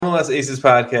MLS Aces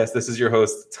podcast. This is your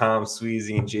host, Tom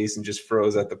Sweezy, and Jason just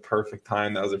froze at the perfect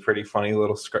time. That was a pretty funny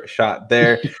little shot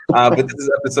there. But this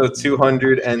is episode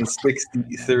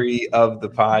 263 of the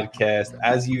podcast.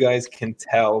 As you guys can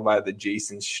tell by the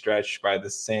Jason stretch, by the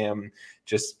Sam,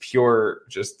 just pure,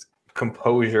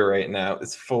 composure right now.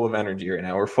 It's full of energy right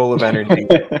now. We're full of energy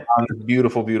on this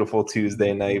beautiful, beautiful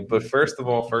Tuesday night. But first of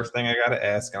all, first thing I got to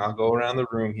ask, and I'll go around the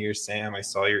room here. Sam, I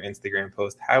saw your Instagram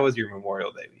post. How was your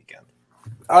Memorial Day weekend?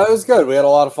 It was good. We had a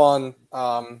lot of fun.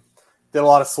 Did a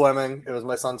lot of swimming. It was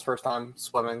my son's first time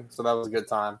swimming, so that was a good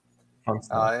time.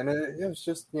 And it was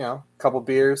just, a couple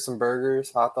beers, some burgers,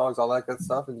 hot dogs, all that good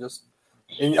stuff. And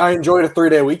I enjoyed a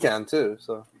 3-day weekend too.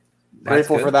 So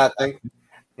grateful for that thing,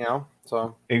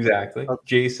 So exactly.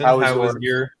 Jason, how was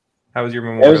your Memorial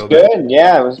Day? It was good.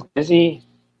 Yeah, it was busy.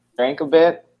 Drank a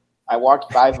bit. I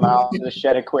walked 5 miles to the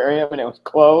Shed Aquarium, and it was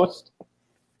closed.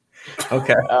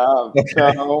 Okay. So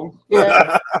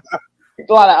yeah,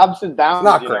 it's a lot of ups and downs.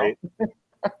 Not great.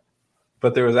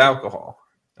 But there was alcohol.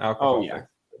 Oh yeah.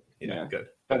 Good.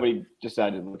 Somebody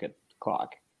decided to look at the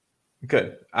clock.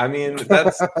 Good. I mean,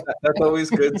 that's always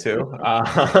good too.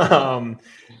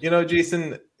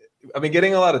 Jason, I've been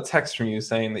getting a lot of texts from you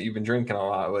saying that you've been drinking a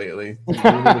lot lately. Do you need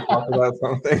to talk about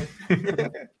something?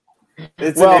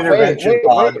 It's an intervention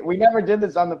pod. Wait. We never did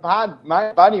this on the pod.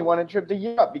 My buddy won a trip to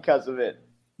Europe because of it.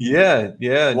 Yeah.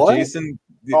 What? Jason,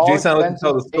 I'll let you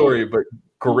tell the story, but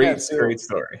great story.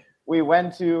 We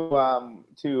went to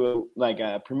like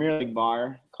a Premier League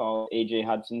bar called AJ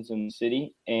Hudson's in the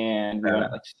city, and we went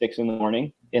at like 6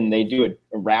 a.m, and they do a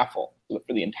raffle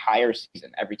for the entire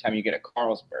season. Every time you get a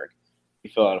Carlsberg, you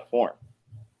fill out a form,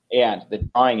 and the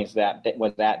drawing was that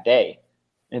day.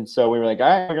 And so we were like, all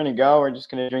right, we're gonna go. We're just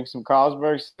gonna drink some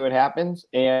Carlsberg, see what happens.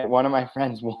 And one of my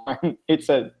friends won. It's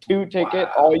a 2-ticket,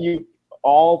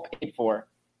 all paid for,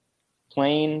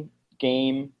 plane,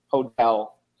 game,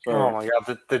 hotel. Oh my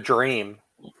god, the dream.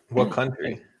 What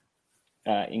country?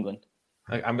 England.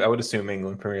 I would assume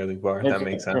England Premier League bar. That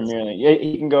makes sense. Premier League. Yeah,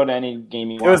 you can go to any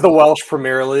game you want. It was the Welsh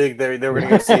Premier League. They were going to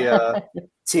go see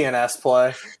TNS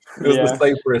play. It was the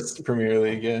Cyprus Premier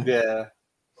League. Yeah.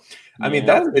 I mean,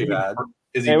 that's pretty bad.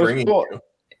 Is he bringing cool. you?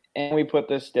 And we put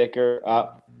the sticker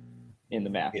up in the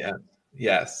back. Yeah.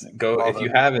 Yes. Go if you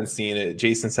haven't seen it.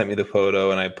 Jason sent me the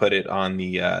photo, and I put it on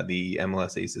the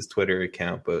MLS Aces Twitter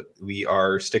account. But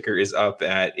our sticker is up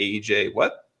at AJ.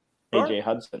 What? AJ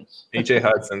Hudson's. AJ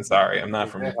Hudson. Sorry, I'm not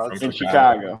from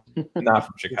Chicago. Not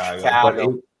from Chicago. But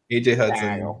AJ Hudson.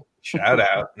 Chicago. Shout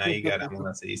out. Now you got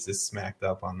MLS Aces smacked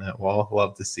up on that wall.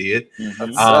 Love to see it.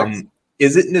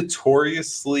 Is it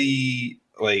notoriously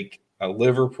like a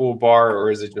Liverpool bar,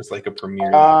 or is it just like a Premier?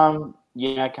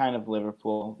 Yeah, kind of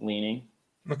Liverpool leaning.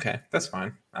 Okay, that's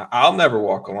fine. I'll never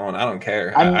walk alone. I don't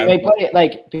care. I mean, they play it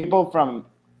like people from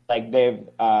they've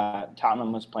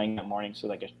Tottenham was playing that morning,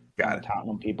 so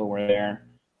Tottenham people were there.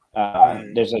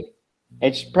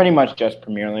 It's pretty much just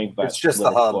Premier League, but it's just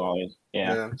Liverpool the hub. Always,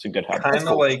 it's a good hub.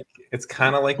 It's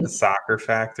kind of like the Soccer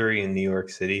Factory in New York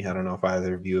City. I don't know if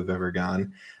either of you have ever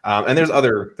gone. And there's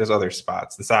other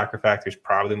spots. The Soccer Factory is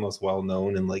probably the most well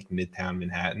known in like Midtown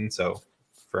Manhattan. So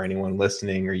for anyone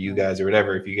listening or you guys or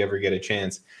whatever, if you ever get a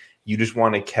chance, you just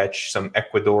want to catch some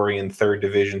Ecuadorian 3rd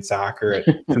Division soccer at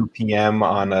 2 p.m.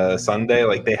 on a Sunday.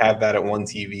 Like they have that at one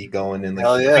TV going in,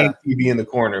 like TV in the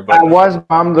corner. But I was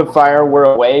bummed the Fire were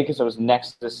away because I was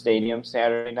next to the stadium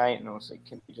Saturday night, and I was like,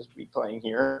 can we just be playing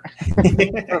here?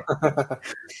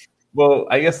 Well,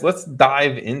 I guess let's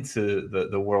dive into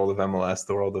the world of MLS,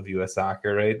 the world of U.S.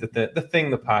 soccer, right? The thing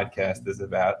the podcast is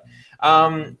about.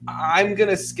 I'm going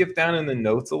to skip down in the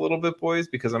notes a little bit, boys,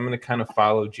 because I'm going to kind of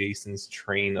follow Jason's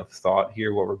train of thought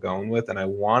here, what we're going with, and I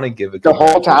want to give it the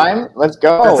whole time. Let's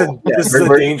go. This is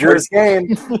a dangerous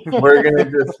game. We're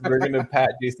gonna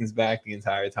pat Jason's back the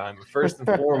entire time. But first and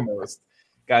foremost,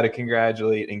 got to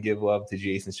congratulate and give love to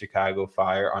Jason's Chicago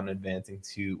Fire on advancing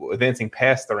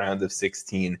past the round of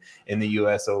 16 in the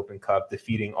U.S. Open Cup,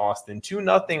 defeating Austin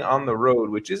 2-0 on the road,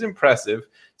 which is impressive,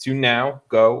 to now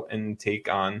go and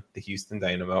take on the Houston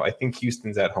Dynamo. I think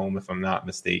Houston's at home, if I'm not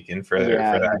mistaken, for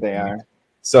that. They are.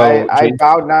 So I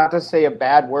vowed not to say a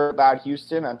bad word about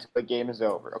Houston until the game is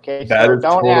over. Okay, that so is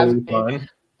totally fun.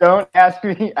 Don't ask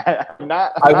me. I'm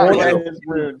not. I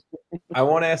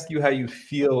want to ask you how you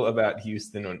feel about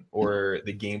Houston or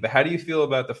the game, but how do you feel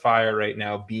about the Fire right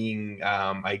now being,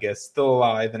 I guess, still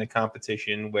alive in a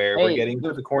competition where we're getting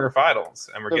to the quarterfinals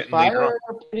and we're getting Fire are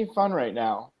pretty fun right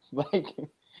now. Like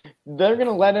they're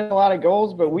gonna let in a lot of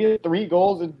goals, but we had 3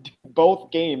 goals in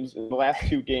both games in the last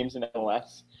 2 games in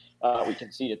MLS. We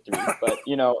conceded 3, but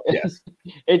Yes.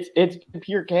 it's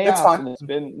pure chaos, and it's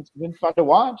been fun to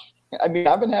watch. I mean,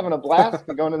 I've been having a blast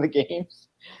going to the games,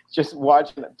 just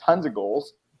watching tons of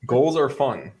goals. Goals are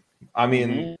fun. I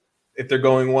mean, if they're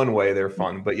going one way, they're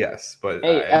fun. But yes,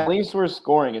 hey, at least we're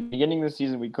scoring. At the beginning of the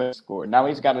season, we couldn't score. Now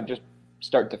he's got to just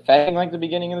start defending like the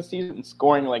beginning of the season and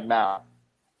scoring like now.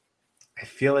 I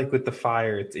feel like with the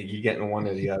Fire, you're getting one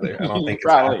or the other. I don't think you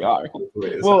probably are.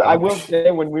 Well, I will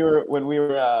say when we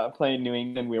were playing New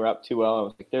England, we were up 2-0. I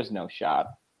was like, "There's no shot."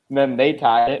 And then they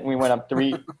tied it, and we went up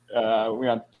 3. We were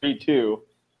on 3-2,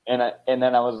 and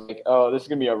then I was like, "Oh, this is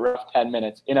gonna be a rough 10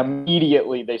 minutes." And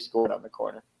immediately they scored on the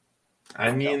corner.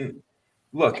 I mean,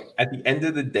 look, at the end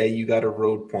of the day, you got a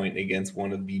road point against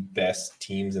one of the best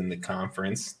teams in the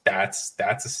conference. That's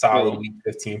a solid Week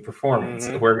 15 performance.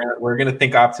 We're gonna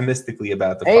think optimistically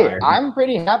about the Fire. I'm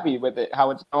pretty happy with it,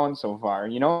 how it's going so far.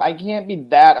 I can't be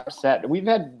that upset. We've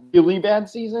had really bad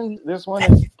seasons. This one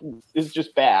is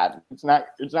just bad. It's not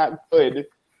good.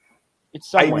 It's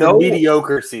somewhere. A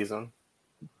mediocre season.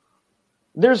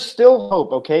 There's still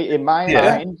hope, okay? In my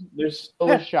mind, there's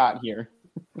still a shot here.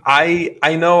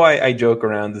 I know I joke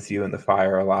around with you in the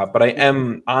Fire a lot, but I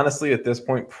am honestly at this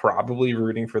point probably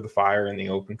rooting for the Fire in the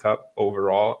Open Cup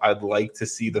overall. I'd like to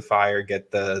see the Fire get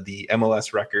the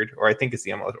MLS record, or I think it's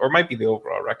the MLS, or it might be the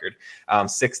overall record,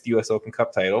 6th U.S. Open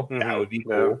Cup title. That would be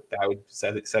cool. That would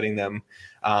setting them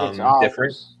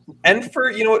different. And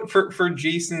for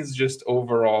Jason's just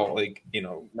overall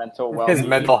mental well-being. His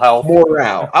mental health,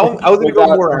 morale. I was going to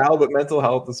go morale, but mental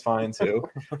health is fine too.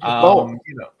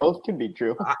 Both can be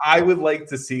true. I would like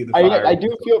to see the Fire. I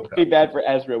do feel pretty bad for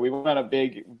Ezra. We went on a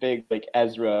big like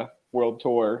Ezra world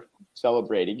tour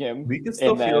celebrating him. We can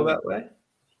still feel that way.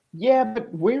 Yeah,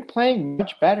 but we're playing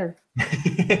much better.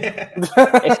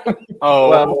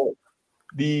 Well,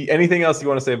 anything else you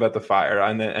want to say about the Fire,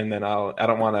 and then I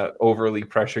don't want to overly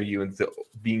pressure you into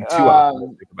being too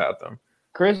optimistic about them.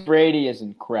 Chris Brady is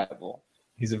incredible.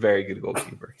 He's a very good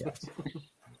goalkeeper. Yes.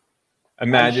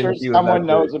 Imagine I'm sure someone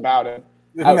knows about it.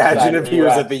 Imagine if he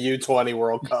was at the U20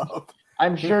 World Cup.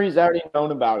 I'm sure he's already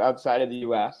known about outside of the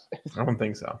U.S. I don't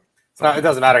think so. It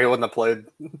doesn't matter. He wouldn't have played.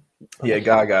 Yeah,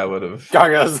 Gaga would have.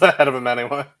 Gaga's ahead of him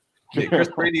anyway. Yeah, Chris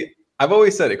Brady. I've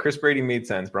always said it. Chris Brady made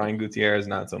sense. Brian Gutierrez,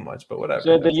 not so much, but whatever.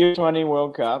 So the U20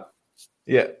 World Cup.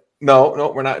 Yeah.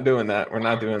 No, we're not doing that. We're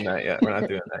not doing that yet.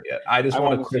 I just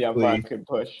want to quickly. See how far I could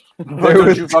push.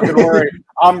 Don't you fucking worry.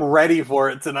 I'm ready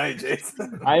for it tonight,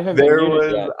 Jason. I haven't. There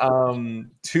was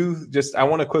two. Just I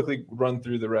want to quickly run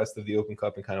through the rest of the Open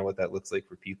Cup and kind of what that looks like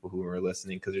for people who are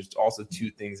listening, because there's also 2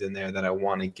 things in there that I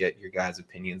want to get your guys'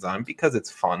 opinions on, because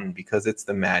it's fun, because it's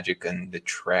the magic and the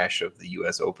trash of the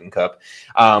U.S. Open Cup.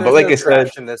 But like I said,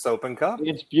 in this Open Cup,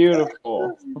 it's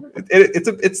beautiful.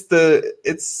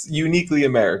 It's uniquely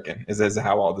American. Is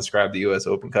how I'll describe the U.S.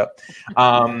 Open Cup.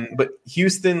 But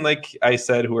Houston, like I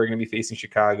said, who are going to be facing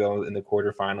Chicago in the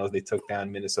quarterfinals, they took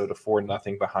down Minnesota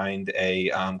 4-0 behind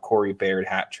a Corey Baird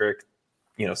hat trick.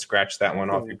 Scratch that one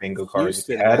off your bingo card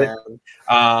Houston, if you had it.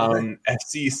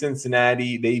 FC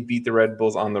Cincinnati, they beat the Red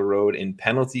Bulls on the road in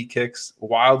penalty kicks.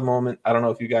 Wild moment. I don't know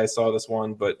if you guys saw this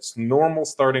one, but normal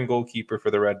starting goalkeeper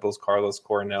for the Red Bulls, Carlos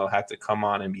Coronel, had to come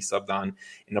on and be subbed on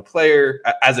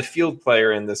as a field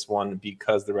player in this one,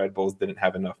 because the Red Bulls didn't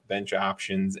have enough bench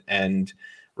options and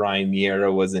Ryan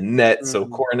Miera was in net. So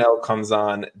Coronel comes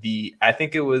on. I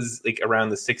think it was like around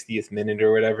the 60th minute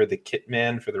or whatever, the kit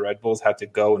man for the Red Bulls had to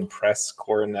go and press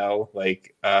Coronel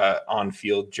on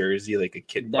field jersey, like a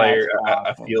kit player,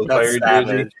 a field player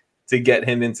jersey, to get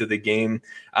him into the game.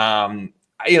 At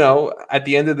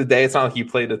the end of the day, it's not like he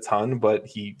played a ton, but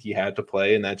he had to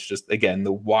play. And that's just, again,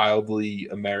 the wildly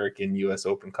American U.S.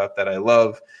 Open Cup that I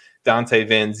love. Dante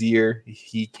Van Zier,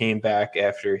 he came back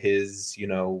after his,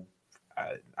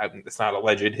 it's not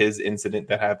alleged, his incident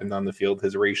that happened on the field,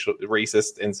 his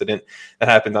racist incident that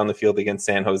happened on the field against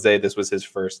San Jose. This was his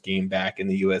first game back in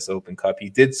the U.S. Open Cup.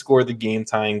 He did score the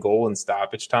game-tying goal in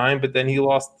stoppage time, but then he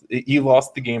lost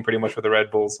the game pretty much for the Red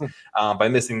Bulls by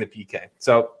missing the PK.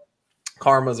 So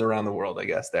karma's around the world, I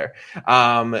guess, there.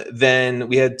 Then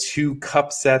we had 2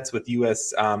 cup sets with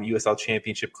USL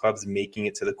Championship clubs making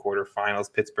it to the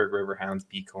quarterfinals. Pittsburgh Riverhounds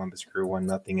beat Columbus Crew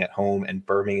 1-0 at home, and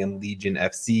Birmingham Legion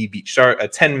FC beat a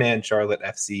 10-man Charlotte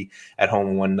FC at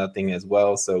home 1-0 as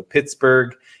well. So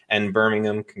Pittsburgh and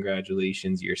Birmingham,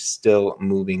 congratulations. You're still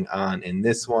moving on in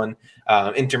this one.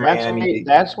 Inter Miami.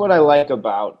 That's what I like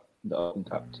about the Open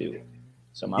Cup, too.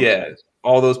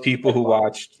 All those people who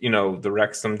watched, the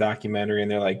Wrexham documentary,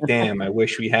 and they're like, damn, I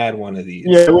wish we had one of these.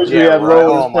 Yeah, I wish we had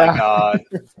Oh, my God.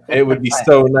 It would be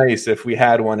so nice if we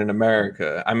had one in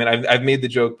America. I mean, I've made the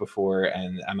joke before,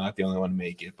 and I'm not the only one to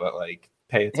make it, but,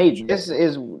 pay attention.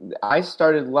 Hey, I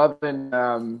started loving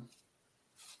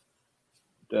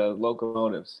the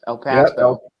locomotives, El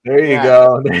Paso. Yep, there you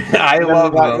go. I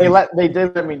love them. They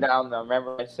did let me down though.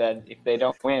 Remember I said if they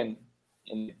don't win,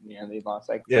 and they lost.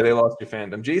 They lost your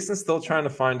fandom. Jason's still trying to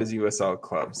find his USL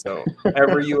club. So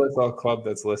every USL club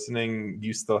that's listening,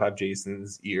 you still have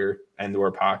Jason's ear and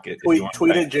or pocket.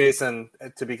 Tweet at Jason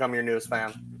to become your newest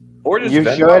fan. Or just you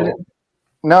Venmo. should.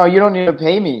 No, you don't need to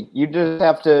pay me. You just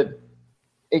have to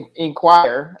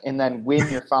inquire and then win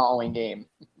your following game.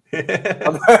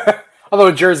 Although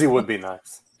a jersey would be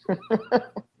nice. Okay.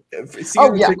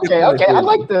 I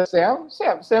like this, Sam.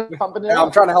 Sam pumping it up.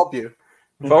 I'm trying to help you.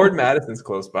 Forward Madison's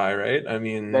close by, right? I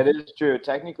mean, that is true.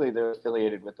 Technically, they're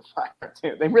affiliated with the Fire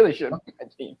too. They really should be my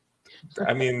team.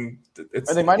 I mean,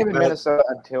 or they might have been Minnesota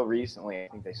until recently. I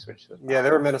think they switched to they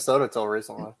were Minnesota until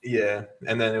recently. Yeah,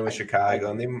 and then it was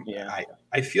Chicago. And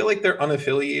I feel like they're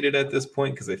unaffiliated at this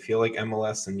point because I feel like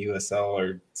MLS and USL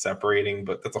are separating,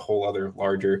 but that's a whole other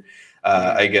larger,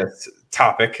 I guess,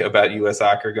 topic about US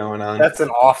soccer going on. That's an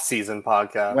off-season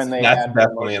podcast. That's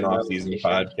definitely an off-season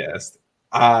podcast.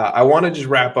 I want to just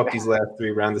wrap up these last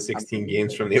 3 round of 16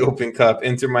 games from the Open Cup.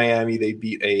 Inter Miami, they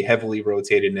beat a heavily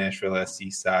rotated Nashville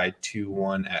SC side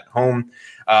 2-1 at home.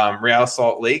 Real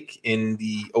Salt Lake in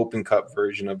the Open Cup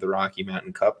version of the Rocky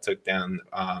Mountain Cup took down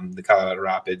the Colorado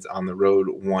Rapids on the road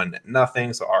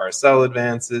 1-0. So RSL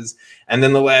advances. And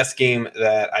then the last game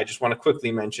that I just want to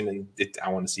quickly mention, and I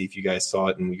want to see if you guys saw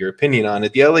it and your opinion on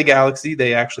it. The LA Galaxy,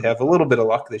 they actually have a little bit of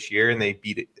luck this year, and they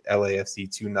beat LAFC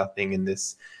 2-0 in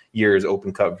this year's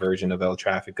Open Cup version of El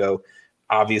Tráfico.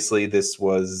 Obviously, this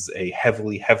was a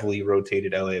heavily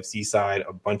rotated LAFC side,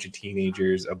 a bunch of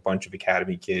teenagers, a bunch of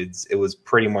academy kids. It was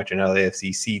pretty much an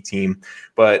LAFC C team.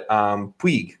 But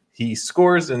Puig, he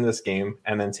scores in this game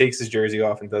and then takes his jersey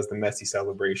off and does the Messi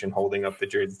celebration, holding up the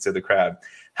jersey to the crowd.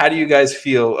 How do you guys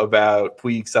feel about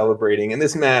Puig celebrating in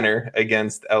this manner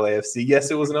against LAFC?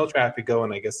 Yes, it was an El Tráfico,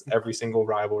 and I guess every single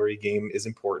rivalry game is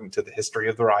important to the history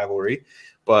of the rivalry.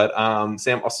 But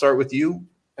Sam, I'll start with you.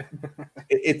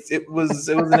 It was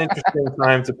an interesting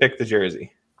time to pick the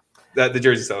jersey, the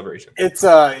jersey celebration. It's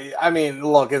I mean,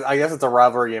 look, I guess it's a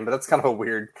rivalry game, but that's kind of a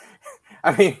weird.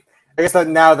 I mean, I guess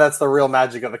that's the real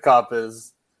magic of the cup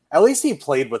is at least he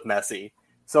played with Messi,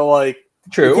 so like.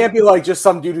 True. It can't be like just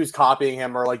some dude who's copying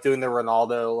him or like doing the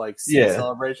Ronaldo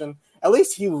celebration. At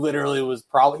least he literally was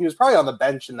probably on the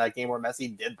bench in that game where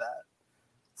Messi did that.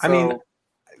 So, I mean,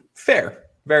 fair,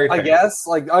 very fair. I guess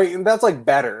that's like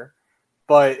better,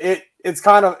 but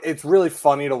it's really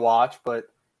funny to watch. But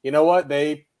you know what?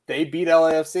 They beat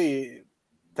LAFC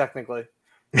technically.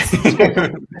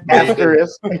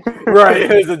 Asterisk. Right,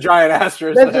 it's a giant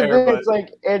asterisk. That's there, the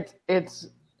thing.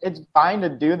 It's fine to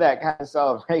do that kind of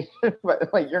celebration,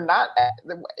 but like you're not.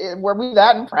 Were we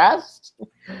that impressed?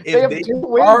 They have 2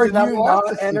 wins. Are you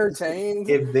not entertained?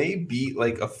 If they beat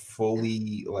like a full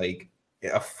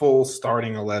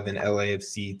starting 11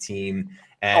 LAFC team,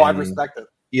 and I respect it.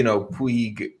 You know,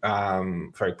 Puig,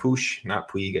 Push,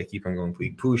 not Puig. I keep on going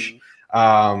Puig. Push.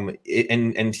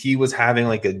 And he was having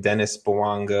like a Dennis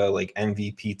Bouanga like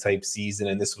MVP type season,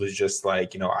 and this was just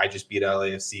like, I just beat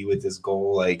LAFC with this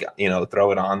goal, like,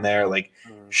 throw it on there, like,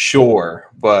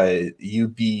 sure, but you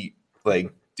beat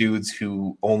like dudes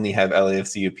who only have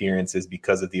LAFC appearances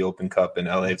because of the Open Cup, and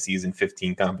LAFC is in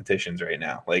 15 competitions right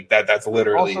now. Like that's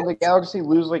literally. Also, the Galaxy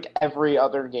lose like every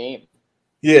other game.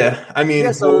 Yeah, I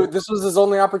mean, so this was his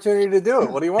only opportunity to do it.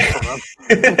 What do you want from him?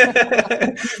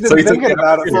 So he's thinking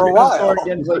about it for a while.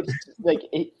 Against like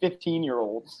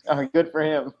 15-year-olds. Good for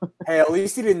him. Hey, at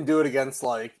least he didn't do it against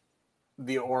like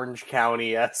the Orange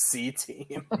County SC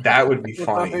team. That would be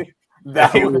funny.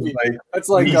 That's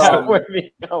like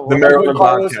the Maryland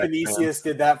Carlos Vinicius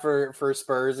did that for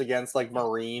Spurs against like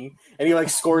Marine, and he like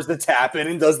scores the tap in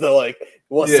and does the like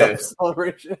what's up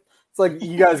celebration. It's like,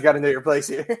 you guys got to know your place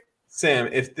here. Sam,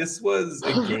 if this was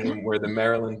a game where the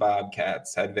Maryland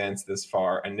Bobcats had advanced this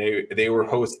far and they were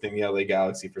hosting the LA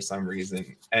Galaxy for some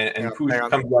reason, and Push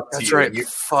comes up to you. That's right.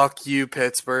 Fuck you,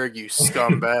 Pittsburgh, you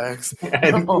scumbags.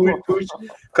 And Push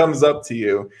comes up to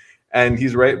you, and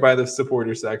he's right by the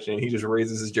supporter section. He just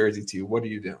raises his jersey to you. What are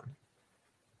you doing?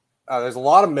 There's a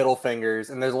lot of middle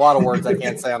fingers, and there's a lot of words I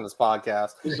can't say on this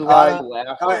podcast. There's a lot of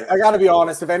laughing. I got to be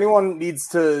honest. If anyone needs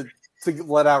to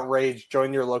let out rage,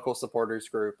 join your local supporters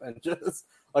group, and just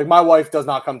like, my wife does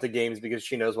not come to games because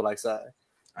she knows what I say.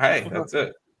 Hey, that's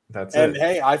it. And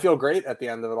hey, I feel great at the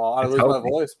end of it all. I lose my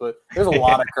voice, but there's a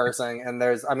lot of cursing, and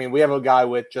we have a guy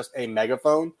with just a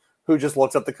megaphone who just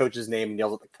looks up the coach's name and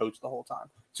yells at the coach the whole time.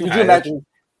 So could you imagine,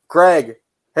 Greg?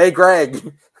 Hey,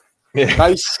 Greg. Yeah.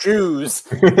 Nice shoes.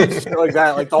 Like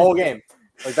that, like the whole game.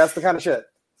 Like that's the kind of shit.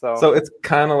 So it's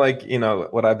kind of like,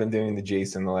 what I've been doing to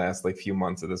Jason the last few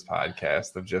months of this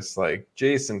podcast of just like,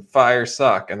 Jason, fire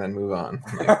suck, and then move on.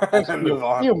 And then move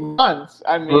on. Few months.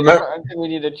 I mean, I think we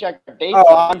need to check the dates.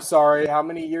 Oh, I'm sorry. How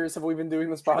many years have we been doing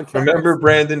this podcast? Remember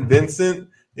Brandon Vincent?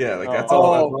 Yeah, like that's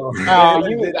all.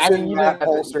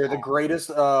 Holster, the greatest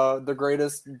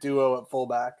duo at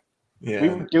fullback. Yeah. We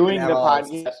were doing the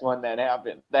podcast when that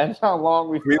happened. That's how long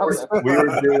we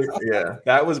were doing. Yeah,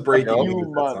 that was breaking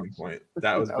news at some point.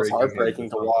 That was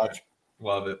heartbreaking to watch.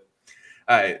 Love it.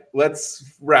 All right,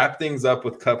 let's wrap things up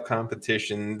with Cup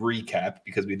competition recap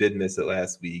because we did miss it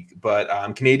last week.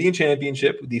 But Canadian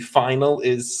Championship, the final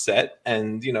is set,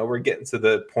 and we're getting to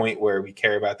the point where we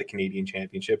care about the Canadian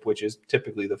Championship, which is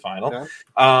typically the final.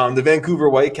 Yeah. The Vancouver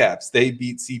Whitecaps, they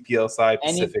beat CPL side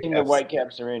Pacific. Anything the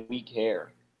Whitecaps are in, we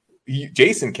care.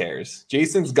 Jason cares.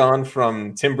 Jason's gone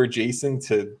from Timber Jason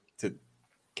to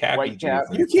Cappy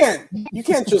Jason. You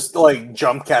can't just like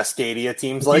jump Cascadia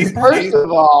teams like. First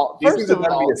of all, be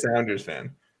a Sounders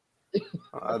fan.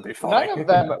 That'd be funny. None of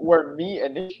them were me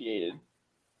initiated.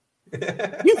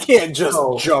 You can't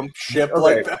just jump ship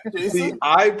like that, Jason. See,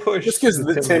 I pushed just because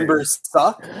the Timbers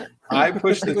suck. I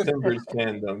pushed the Timbers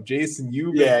fandom. Jason,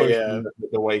 you've been pushing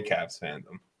the Whitecaps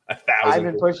fandom. 1,000%. I've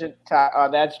been pushing.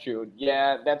 That's true.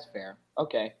 Yeah, that's fair.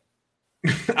 Okay.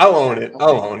 I'll own it.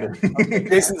 Okay.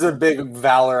 Jason's a big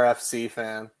Valor FC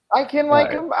fan. I can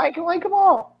like him. I can like them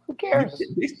all. Who cares?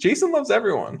 Jason loves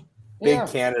everyone. Big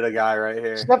Canada guy right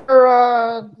here. Except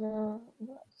for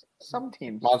some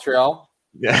teams. Montreal.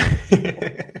 Yeah.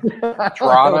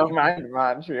 Toronto.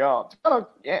 Montreal. Toronto.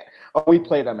 Yeah. Oh, we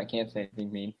play them. I can't say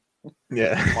anything mean.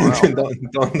 Yeah.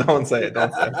 Don't say it.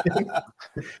 Don't say it.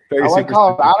 I like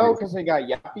Colorado because they got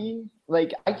Yappy.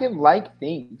 Like I can like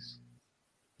things.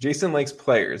 Jason likes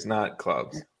players, not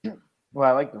clubs. Well,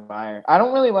 I like the Fire. I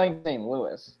don't really like St.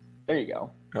 Louis. There you go.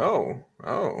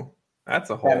 Oh, that's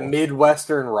a whole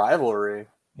Midwestern rivalry.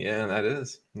 Yeah, that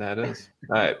is. All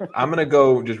right, I'm gonna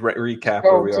go just recap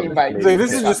where we are.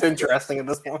 This is just interesting at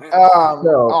this point.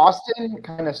 Austin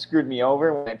kind of screwed me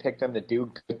over when I picked them to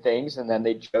do good things, and then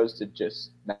they chose to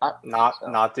just not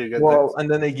do good things. things. And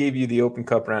then they gave you the Open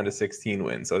Cup round of 16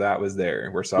 win, so that was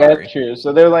there. We're sorry. That's true.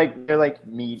 So they're like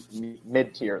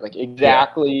mid tier, like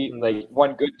exactly like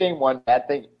one good thing, one bad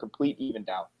thing, complete even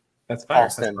down. That's fine.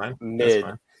 Austin, that's fine. mid. That's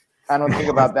fine. I don't think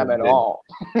about them at all.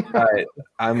 All right,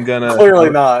 I'm gonna clearly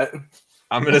not.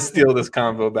 I'm going to steal this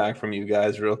convo back from you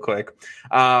guys real quick.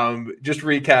 Just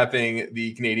recapping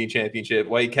the Canadian Championship.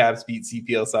 Whitecaps beat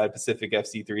CPL side Pacific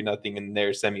FC 3-0 in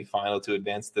their semifinal to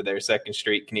advance to their second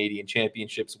straight Canadian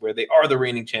Championships, where they are the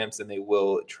reigning champs and they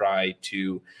will try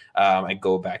to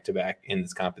go back-to-back in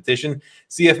this competition.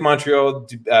 CF Montreal,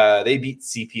 they beat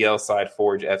CPL side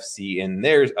Forge FC in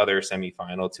their other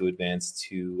semifinal to advance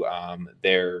to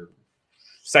their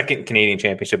second Canadian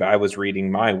Championship. I was reading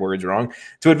my words wrong.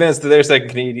 To advance to their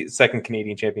second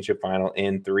Canadian Championship final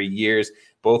in 3 years.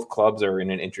 Both clubs are in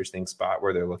an interesting spot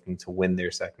where they're looking to win their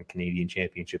second Canadian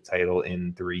Championship title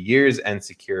in 3 years and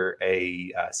secure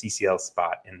a CCL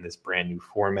spot in this brand new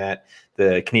format.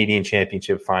 The Canadian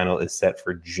Championship final is set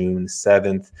for June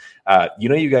 7th.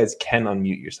 You guys can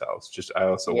unmute yourselves. I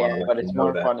also want to but it's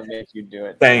more fun to make you do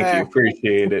it. Thank you.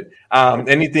 Appreciate it.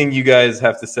 Anything you guys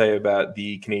have to say about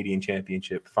the Canadian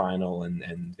Championship final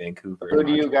and Vancouver? Who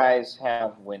do you guys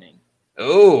have winning?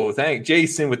 Oh, thank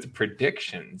Jason with the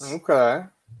predictions. Okay.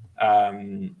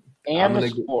 And the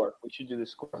score. We should do the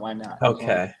score. Why not?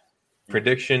 Okay.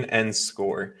 Prediction and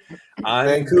score.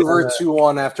 Vancouver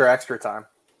 2-1 after extra time.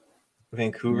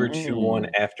 Vancouver 2-1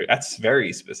 after. That's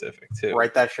very specific too.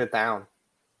 Write that shit down.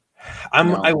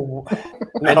 I don't.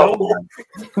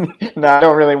 No, I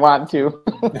don't really want to.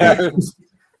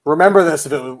 Remember this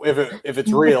if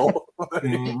it's real.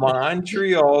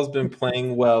 Montreal's been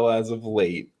playing well as of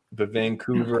late. But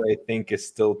Vancouver, I think, is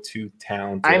still too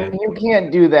talented. I mean, you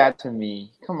can't do that to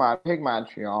me. Come on, pick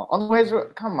Montreal. Otherwise,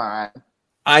 come on.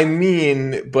 I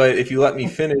mean, but if you let me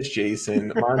finish,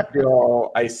 Jason,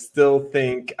 Montreal, I still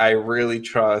think I really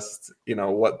trust,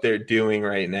 what they're doing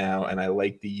right now, and I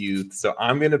like the youth. So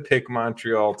I'm going to pick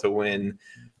Montreal to win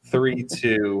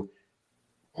 3-2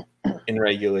 in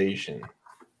regulation.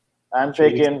 I'm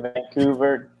picking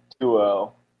Vancouver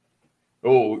 2-0.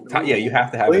 Oh, yeah, you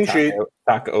have to have a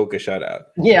Takaoka shutout.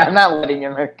 Yeah, I'm not letting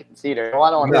him concede it.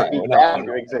 I don't want to beat that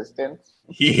into existence.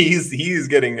 He's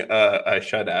getting a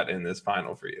shutout in this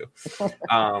final for you.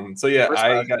 So yeah,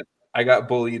 I got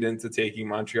bullied into taking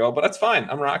Montreal, but that's fine.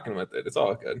 I'm rocking with it. It's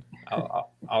all good.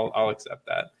 I'll accept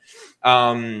that.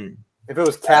 If it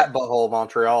was cat butthole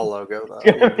Montreal logo, though,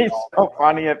 it's gonna be so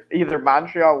funny if either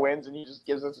Montreal wins and he just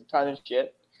gives us a ton of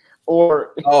shit,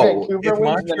 Or Vancouver if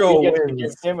wins, then Montreal we get to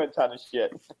wins, give him a ton of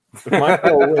shit. if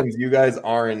Montreal wins, you guys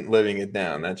aren't living it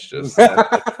down. That's a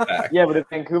fact. Yeah, but if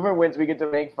Vancouver wins, we get to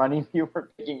make fun of you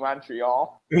for picking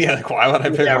Montreal. Yeah, like, why would I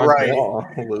pick Montreal,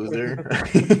 loser?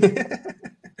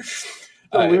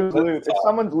 Lose. If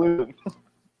someone's losing.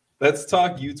 Let's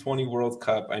talk U20 World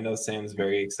Cup. I know Sam's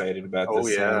very excited about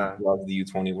this. Yeah. Sam loves the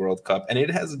U20 World Cup, and it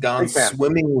has gone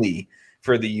swimmingly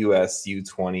for the U.S.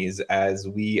 U20s as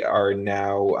we are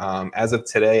now, as of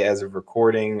today, as of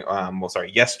recording,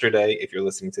 yesterday, if you're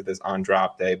listening to this on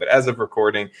drop day, but as of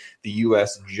recording, the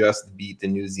U.S. just beat the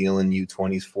New Zealand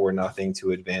U20s 4-0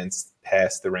 to advance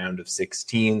past the round of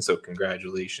 16. So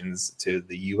congratulations to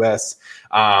the U.S.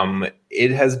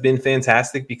 It has been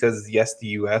fantastic because, yes, the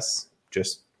U.S.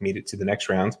 just made it to the next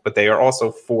round, but they are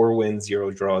also 4 wins,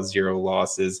 0 draws, 0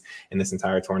 losses in this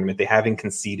entire tournament. They haven't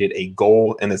conceded a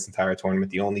goal in this entire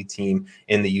tournament. The only team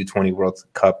in the U20 World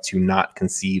Cup to not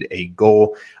concede a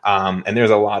goal. And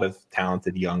there's a lot of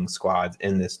talented young squads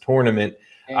in this tournament.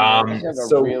 They have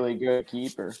a really good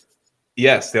keeper.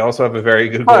 Yes, they also have a very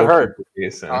good goalkeeper.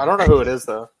 I don't know who it is,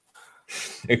 though.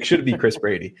 It should be Chris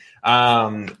Brady.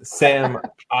 Sam,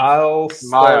 I'll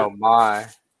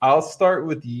start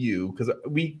with you because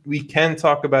we can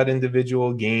talk about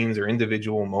individual games or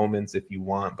individual moments if you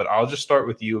want, but I'll just start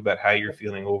with you about how you're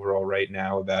feeling overall right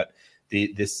now about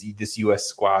this U.S.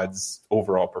 squad's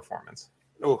overall performance.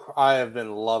 Oh, I have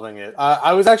been loving it.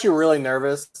 I was actually really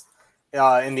nervous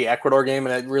in the Ecuador game,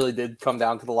 and it really did come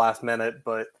down to the last minute.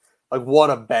 But like,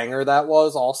 what a banger that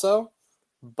was, also.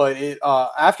 But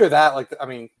after that,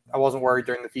 I wasn't worried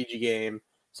during the Fiji game.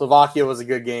 Slovakia was a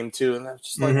good game too, and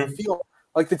that's just I feel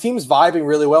like the team's vibing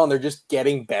really well, and they're just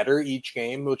getting better each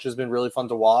game, which has been really fun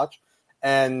to watch.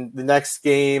 And the next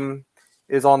game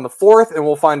is on the 4th, and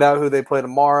we'll find out who they play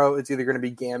tomorrow. It's either going to be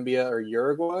Gambia or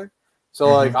Uruguay.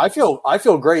 So, I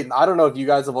feel great. And I don't know if you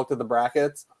guys have looked at the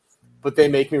brackets, but they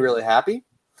make me really happy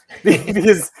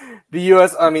because the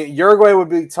U.S. Uruguay would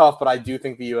be tough, but I do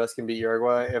think the U.S. can beat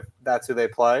Uruguay if that's who they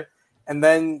play. And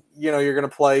then, you're going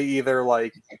to play either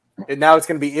now it's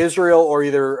going to be Israel or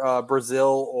either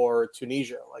Brazil or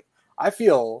Tunisia. I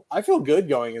feel good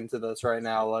going into this right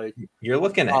now. You're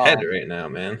looking ahead right now,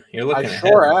 man. You're looking ahead. I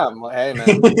sure am. Hey,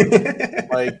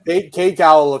 man. Cade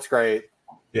Cowell looks great.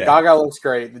 Yeah. Gaga looks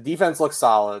great. The defense looks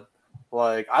solid.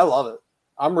 I love it.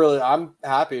 I'm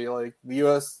happy. The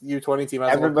U.S. U20 team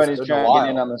has everybody's trying to get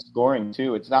in on the scoring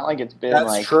too. It's not like it's been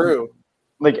That's true.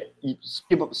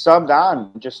 People subbed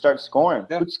on, just start scoring.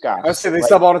 Yeah. I say they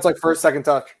sub on. It's first, second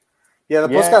touch. Yeah, the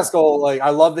Puskas goal. I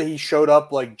love that he showed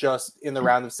up just in the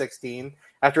round of 16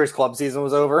 after his club season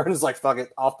was over, and was fuck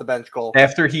it, off the bench goal.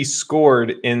 After he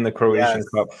scored in the Croatian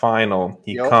Cup final,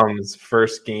 he comes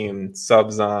first game,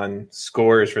 subs on,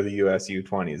 scores for the US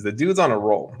U20s. The dude's on a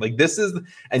roll. Jason,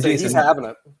 he's having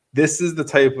it. This is the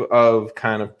type of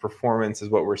kind of performance is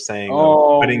what we're saying,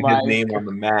 putting his name on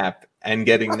the map and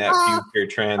getting that future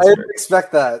transfer. I didn't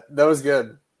expect that. That was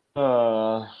good.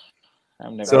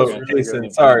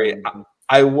 Jason, sorry.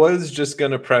 I was just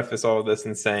going to preface all of this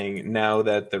in saying now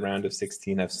that the round of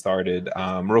 16 have started,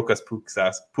 Rokas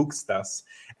Pukstas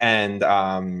and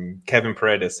Kevin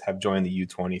Paredes have joined the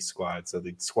U20 squad. So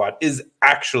the squad is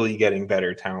actually getting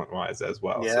better talent-wise as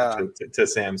well, to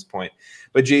Sam's point.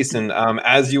 But Jason,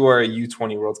 as you are a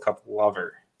U20 World Cup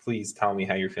lover, please tell me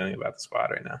how you're feeling about the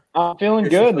squad right now. I'm feeling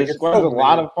good. The squad's a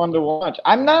lot of fun to watch.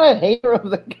 I'm not a hater of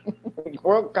the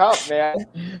World Cup, man.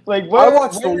 I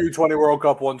watched the U20 World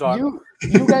Cup one time.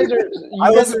 You guys are.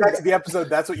 I listened back to the episode.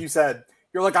 That's what you said.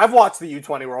 You're like, I've watched the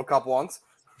U20 World Cup once.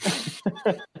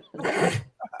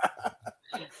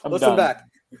 Listen back.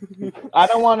 I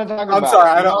don't want to talk about. I'm sorry.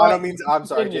 I don't mean. I'm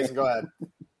sorry, Jason. Go ahead.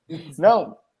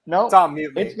 No. Tom,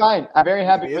 mute me. It's fine. I'm very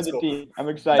happy for the team. I'm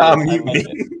excited. Tom, mute me.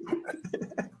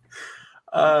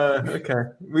 Okay.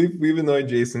 We've annoyed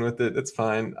Jason with it. It's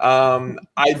fine.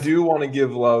 I do want to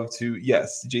give love to,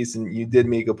 yes, Jason, you did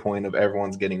make a point of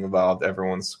everyone's getting involved,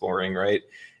 everyone's scoring, right?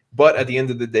 But at the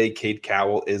end of the day, Cade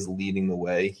Cowell is leading the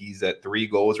way. He's at 3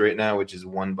 goals right now, which is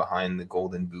 1 behind the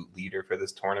Golden Boot leader for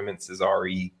this tournament,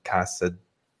 Cesare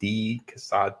Casadi.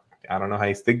 I don't know how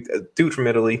you think. Dude from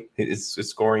Italy is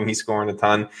scoring. He's scoring a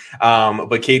ton.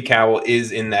 But Cade Cowell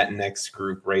is in that next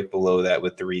group right below that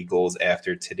with 3 goals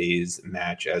after today's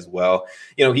match as well.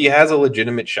 He has a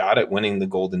legitimate shot at winning the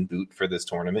Golden Boot for this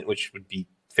tournament, which would be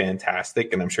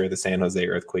fantastic. And I'm sure the San Jose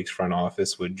Earthquakes front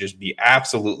office would just be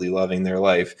absolutely loving their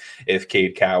life if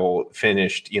Cade Cowell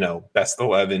finished, best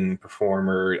 11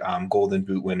 performer, Golden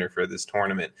Boot winner for this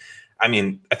tournament. I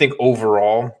mean, I think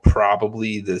overall,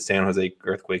 probably the San Jose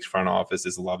Earthquakes front office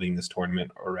is loving this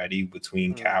tournament already,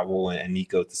 between Cowell and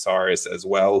Nico Thesaurus as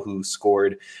well, who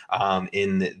scored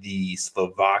in the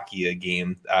Slovakia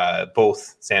game.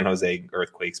 Both San Jose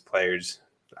Earthquakes players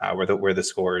where the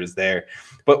score is there.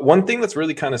 But one thing that's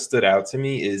really kind of stood out to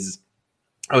me is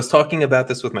I was talking about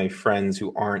this with my friends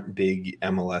who aren't big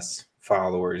MLS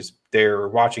followers. They're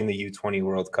watching the U20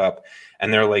 World Cup,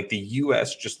 and they're like, the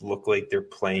U.S. just look like they're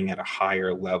playing at a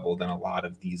higher level than a lot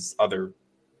of these other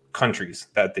countries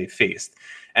that they faced.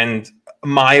 And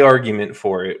my argument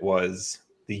for it was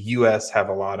the U.S. have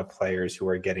a lot of players who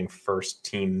are getting first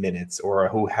team minutes or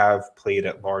who have played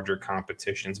at larger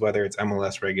competitions, whether it's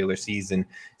MLS regular season,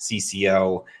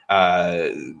 CCL,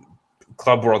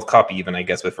 Club World Cup, even, I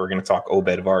guess, if we're going to talk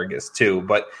Obed Vargas too,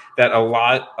 but that a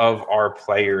lot of our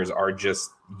players are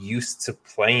just used to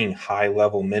playing high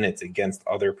level minutes against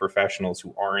other professionals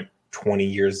who aren't 20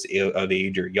 years of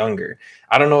age or younger.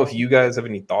 I don't know if you guys have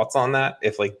any thoughts on that,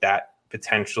 if like that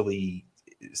potentially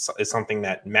is something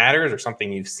that matters or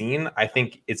something you've seen. I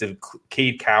think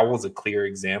Cade Cowell is a clear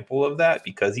example of that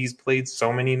because he's played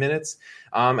so many minutes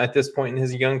at this point in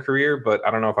his young career, but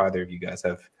I don't know if either of you guys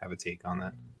have a take on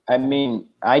that. I mean,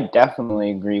 I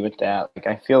definitely agree with that. Like,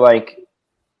 I feel like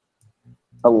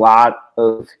a lot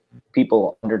of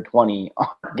people under 20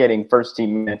 aren't getting first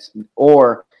team minutes,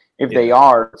 or if they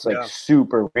are, it's like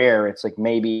super rare. It's like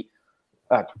maybe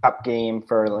a cup game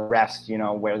for the rest,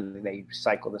 where they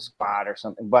cycle the squad or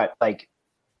something. But like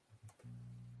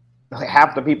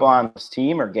half the people on this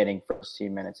team are getting first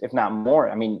team minutes, if not more.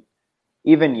 I mean,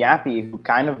 even Yappy, who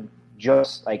kind of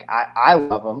just like, I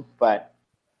love him, but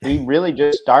he really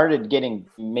just started getting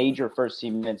major first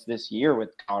team minutes this year with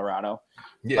Colorado.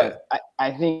 Yeah. But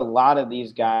I think a lot of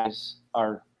these guys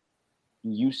are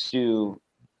used to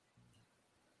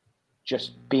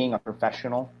just being a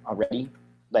professional already.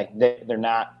 Like they're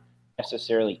not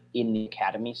necessarily in the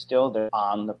academy still. They're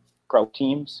on the pro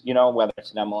teams, whether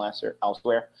it's in MLS or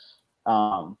elsewhere.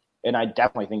 And I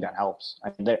definitely think that helps.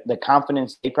 I mean, the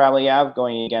confidence they probably have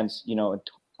going against, a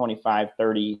 25,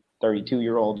 30,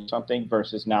 32-year-old or something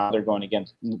versus now they're going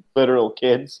against literal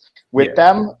kids with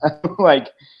them. Like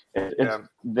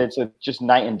it's a just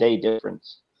night and day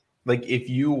difference. Like if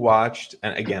you watched,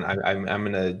 and again, I'm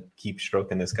gonna keep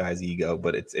stroking this guy's ego,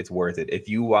 but it's worth it. If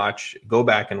you go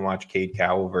back and watch Cade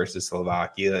Cowell versus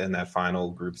Slovakia in that final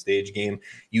group stage game,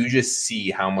 you just see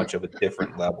how much of a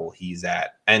different level he's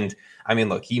at. And I mean,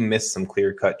 look, he missed some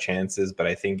clear-cut chances, but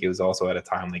I think it was also at a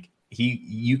time like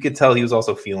you could tell he was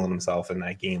also feeling himself in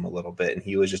that game a little bit, and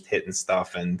he was just hitting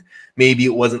stuff, and maybe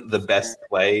it wasn't the best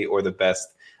play or the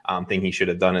best thing he should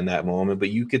have done in that moment,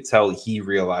 but you could tell he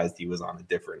realized he was on a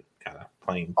different kind of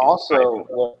playing field.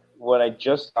 Also, what I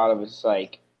just thought of is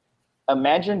like,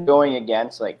 imagine going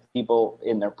against like people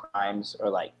in their primes or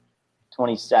like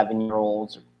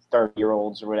 27-year-olds or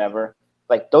 30-year-olds or whatever.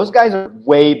 Like those guys are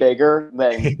way bigger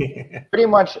than pretty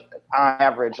much on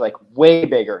average, like way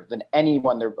bigger than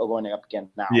anyone they're going up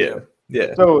against now. Yeah.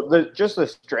 So the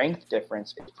strength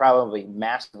difference is probably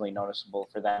massively noticeable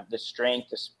for them. The strength,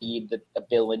 the speed, the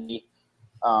ability.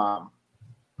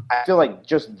 I feel like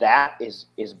just that is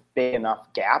big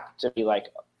enough gap to be like,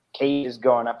 Cade is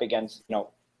going up against,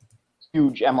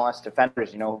 huge MLS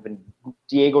defenders, who've been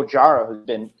Diego Jara, who's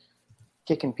been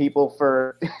kicking people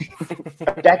for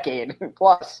a decade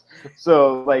plus.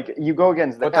 So like you go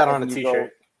against that. Put that on a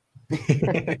t-shirt.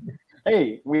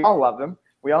 Hey, we all love him.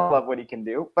 We all love what he can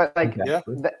do. But like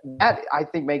that I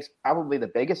think makes probably the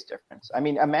biggest difference. I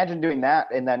mean, imagine doing that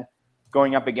and then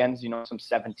going up against, some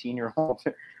 17-year-old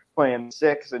playing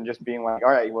six and just being like,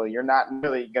 all right, well, you're not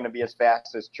really going to be as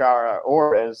fast as Chara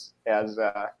or as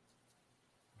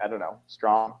I don't know,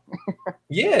 strong.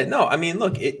 Yeah, no, I mean,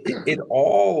 look, it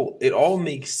all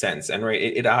makes sense. And right,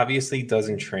 it obviously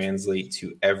doesn't translate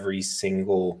to every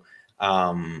single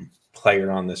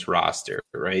player on this roster,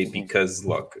 right? Because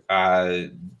look,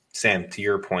 Sam, to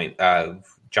your point,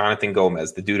 Jonathan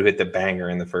Gomez, the dude who hit the banger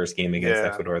in the first game against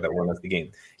Ecuador that won us the game.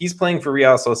 He's playing for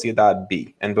Real Sociedad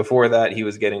B. And before that, he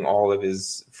was getting all of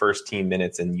his first team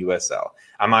minutes in USL.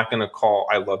 I'm not going to call,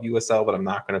 I love USL, but I'm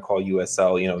not going to call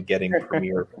USL, getting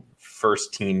premier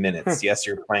first team minutes. Yes,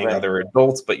 you're playing other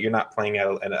adults, but you're not playing at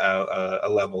a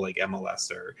level like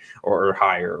MLS or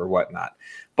higher or whatnot.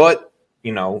 But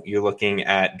you're looking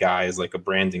at guys like a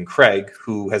Brandon Craig,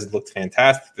 who has looked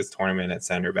fantastic this tournament at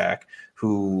center back,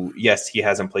 who, yes, he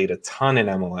hasn't played a ton in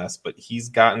MLS, but he's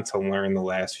gotten to learn the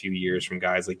last few years from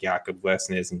guys like Jakob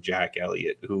Lesnes and Jack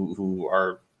Elliott, who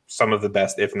are some of the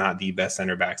best, if not the best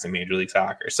center backs in Major League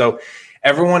Soccer. So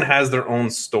everyone has their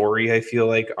own story, I feel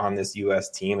like, on this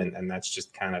U.S. team, and that's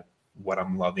just kind of what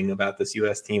I'm loving about this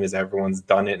U.S. team is everyone's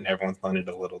done it and everyone's done it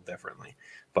a little differently.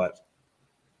 But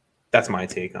that's my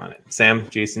take on it. Sam,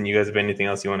 Jason, you guys have anything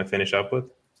else you want to finish up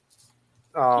with?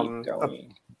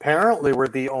 Apparently, we're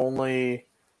the only.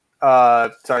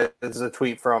 Sorry, this is a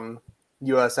tweet from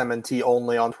USMNT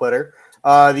only on Twitter.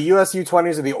 The US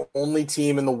U20s are the only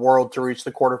team in the world to reach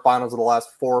the quarterfinals of the last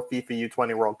 4 FIFA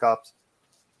U20 World Cups.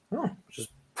 Which is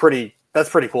that's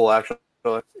pretty cool, actually.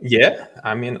 Yeah,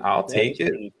 I mean, I'll take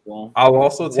it. Cool. I'll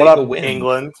also take a win.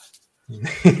 England.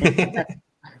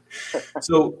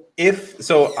 So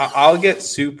I'll get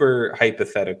super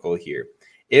hypothetical here.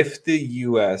 If the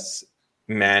US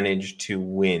managed to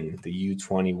win the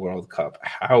U20 World Cup,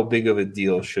 how big of a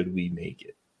deal should we make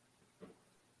it?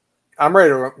 I'm ready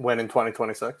to win in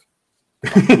 2026.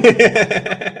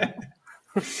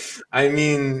 I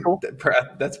mean,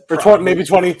 that's maybe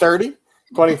 2030.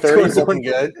 2030 is looking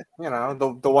good. You know,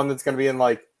 the one that's going to be in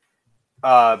like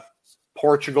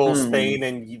Portugal, Spain,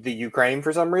 and the Ukraine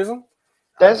for some reason.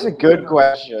 That's a good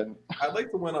question. I'd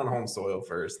like to win on home soil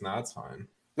first. No, that's fine.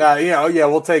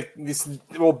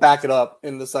 We'll back it up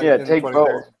in the second. Yeah, take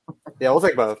both. Yeah, we'll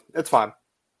take both. It's fine.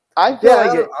 I feel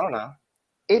like I don't know.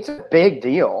 It's a big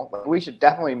deal. We should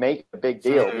definitely make it a big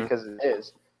deal because it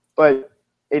is. But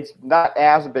it's not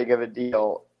as big of a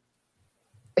deal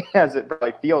as it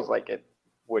probably feels like it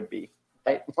would be.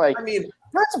 Right? Like, I mean,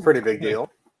 that's a pretty big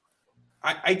deal.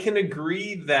 I can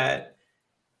agree that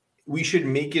we should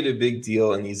make it a big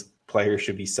deal and these players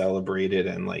should be celebrated.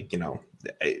 And, like, you know,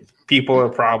 people are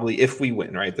probably, if we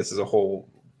win, right, this is a whole,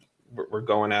 we're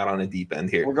going out on a deep end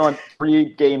here. We're going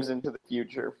 3 games into the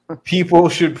future. People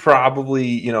should probably,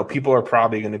 you know, people are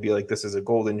probably going to be like, this is a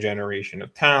golden generation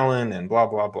of talent and blah,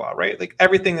 blah, blah, right? Like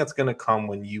everything that's going to come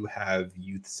when you have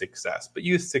youth success. But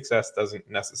youth success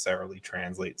doesn't necessarily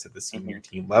translate to the senior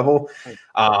team level.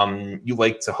 You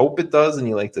like to hope it does and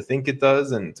you like to think it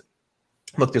does. And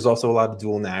look, there's also a lot of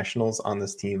dual nationals on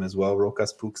this team as well.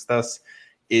 Rokas Pukstas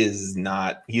is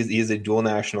not, he's a dual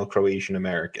national Croatian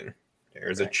American.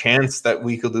 There's a chance that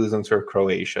we could lose him to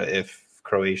Croatia if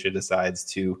Croatia decides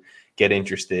to get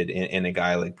interested in a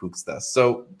guy like Pukstas.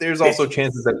 So there's also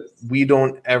chances that we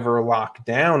don't ever lock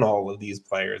down all of these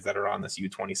players that are on this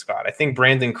U20 squad. I think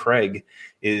Brandon Craig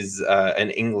is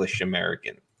an English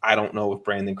American. I don't know if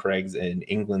Brandon Craig's an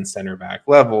England center back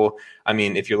level. I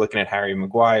mean, if you're looking at Harry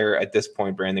Maguire, at this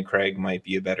point, Brandon Craig might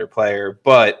be a better player,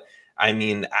 but I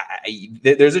mean,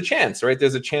 there's a chance, right?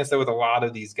 There's a chance that with a lot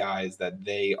of these guys that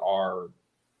they are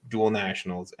dual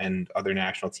nationals and other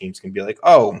national teams can be like,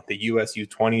 oh, the US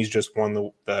U20s just won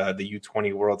the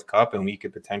U20 World Cup and we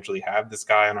could potentially have this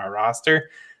guy on our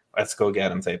roster. Let's go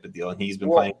get him type of deal. And he's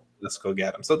been playing. Let's go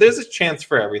get him. So there's a chance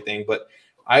for everything, but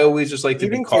I always just like to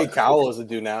be caught. Kate Cowell is a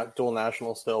dual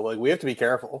national still. Like, we have to be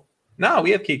careful. No,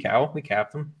 we have Kate Cowell. We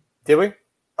capped him. Did we?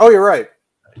 Oh, you're right.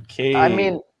 I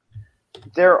mean,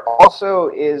 there also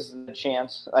is the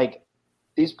chance, like,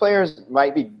 these players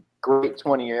might be great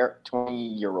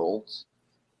 20-year-olds,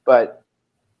 but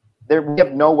we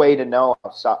have no way to know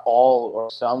if all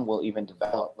or some will even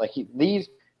develop. Like, these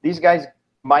guys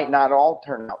might not all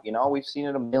turn out, you know? We've seen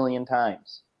it a million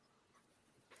times.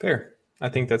 Fair. I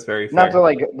think that's very fair. Not to,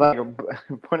 like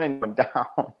put anyone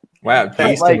down. Wow,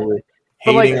 Jason,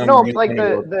 them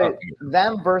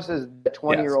versus the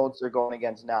 20-year-olds they're going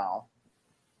against now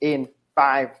in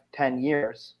 5-10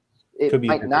 years, it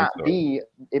might not be.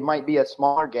 It might be a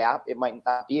smaller gap. It might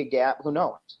not be a gap. Who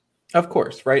knows? Of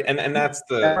course, right? And that's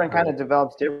the everyone kind of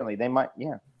develops differently. They might,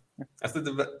 That's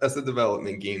the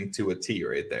development game to a T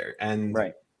right there, and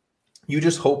right. You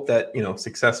just hope that, you know,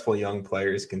 successful young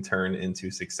players can turn into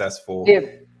successful.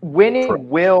 Winning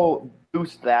will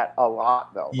boost that a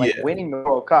lot, though. Like winning the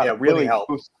World Cup really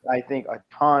boosts, I think, a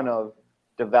ton of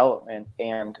development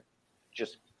and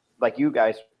just like you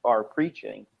guys are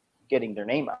preaching, getting their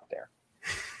name out there.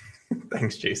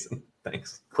 Thanks, Jason.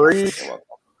 Thanks. Preach. All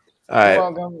right.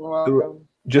 Welcome.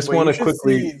 Just want to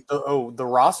quickly the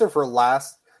roster for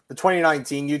the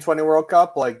 2019 U20 World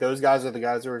Cup. Like, those guys are the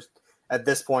guys who are at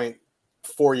this point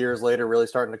 4 years later really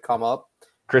starting to come up.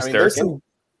 Durkin.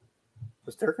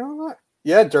 Was Durkin on that?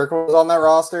 Yeah, Durkin was on that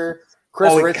roster.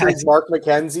 Chris Richards, Mark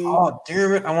McKenzie. Oh,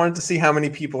 damn it. I wanted to see how many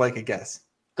people I could guess.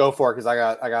 Go for it, because I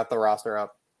got the roster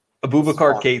up.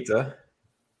 Abubakar Keita.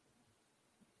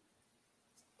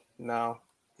 No.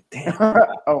 Damn.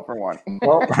 Oh, for one.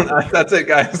 Well, that's it,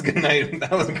 guys. Good night.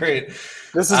 That was great.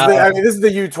 This is the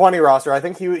U20 roster. I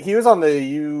think he was on the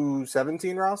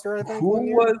U17 roster. I think.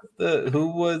 Who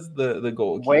was the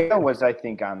goalkeeper? Waya was, I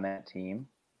think, on that team.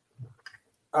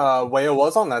 Waya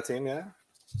was on that team. Yeah.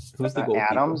 Who's the goalkeeper?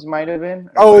 Adams might have been.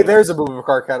 Oh, there's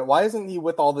Abubakar Keita. Why isn't he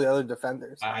with all the other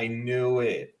defenders? I knew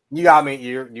it. You got me.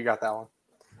 You got that one.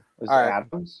 Was All it right.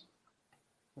 Adams?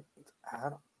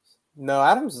 Adams. No,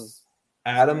 Adams is.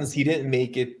 Adams, he didn't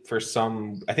make it for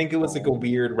some. I think it was like a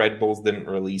weird Red Bulls didn't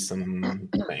release him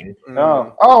thing. And he's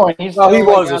Well, he still,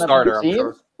 was like, a on starter, I'm team?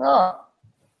 sure. Oh.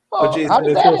 But Well, Jason, how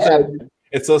did that happen?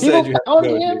 It's so sad you have to Found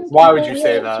go. him? Jason. Why would you People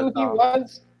say knew that? who he No.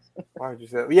 was? Why would you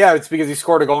say that? Yeah, it's because he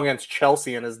scored a goal against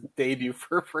Chelsea in his debut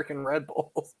for freaking Red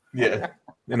Bulls. Yeah,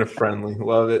 in a friendly.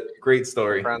 Love it. Great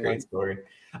story. Friendly. Great story.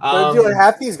 But dude,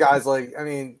 half these guys, like, I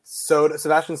mean,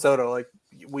 Sebastian Soto, like,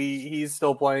 he's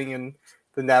still playing in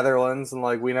the Netherlands, and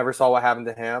like we never saw what happened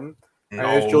to him. And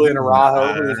there's Julian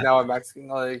Araujo, who's now a Mexican.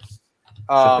 Like,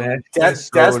 Des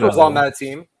was on that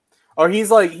team. Or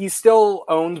he's still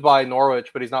owned by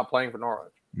Norwich, but he's not playing for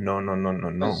Norwich. No.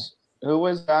 Who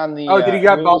was on the? Oh, did he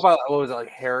get bought by, what was it, like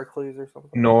Heracles or something?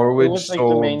 Norwich Who was like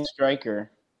sold the main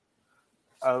striker?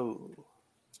 Oh,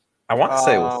 I want to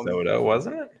say it was Soto,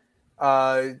 wasn't it?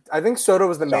 I think Soto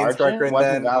was the main striker, and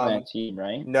wasn't then on that team,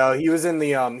 right? no, he was in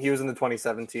the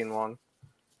 2017 one.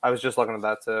 I was just looking at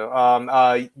that too.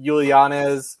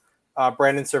 Julianez,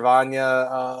 Brandon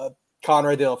Cervania,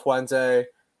 Conrad De La Fuente,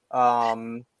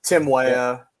 Tim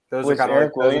Weah. Those was are kind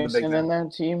Eric of like Williamson in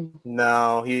that team?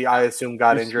 No, I assume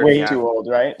got He's injured. way too old,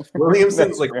 right?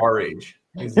 Williamson's like our age.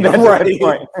 He's Right.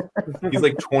 He's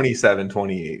like 27,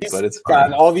 28, but it's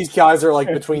God, fine. all these guys are like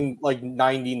between like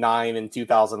 99 and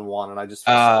 2001, and I just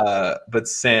but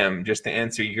Sam, just to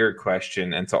answer your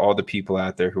question, and to all the people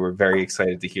out there who are very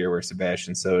excited to hear where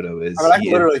Sebastian Soto is, I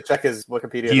can literally check his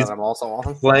Wikipedia he's that I'm also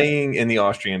on. playing in the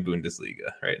Austrian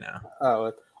Bundesliga right now.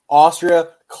 Oh, Austria,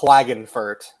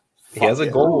 Klagenfurt. He has a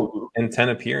goal in 10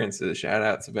 appearances. Shout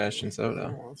out Sebastian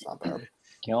Soto. Oh, that's not bad.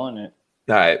 Killing it.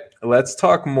 All right, let's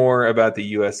talk more about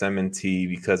the USMNT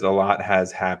because a lot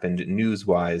has happened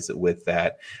news-wise with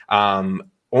that.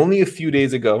 Only a few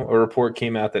days ago, a report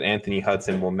came out that Anthony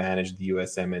Hudson will manage the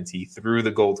USMNT through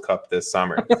the Gold Cup this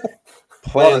summer.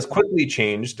 Plans quickly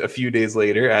changed a few days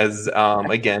later as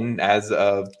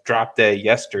of drop day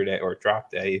yesterday, or drop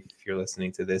day if you're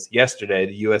listening to this, yesterday,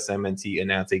 the USMNT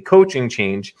announced a coaching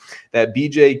change that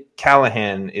BJ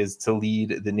Callahan is to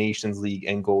lead the Nations League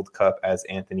and Gold Cup as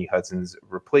Anthony Hudson's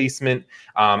replacement.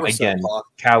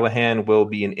 Callahan will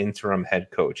be an interim head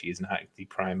coach. He is not the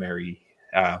primary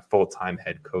full-time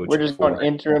head coach. We're just going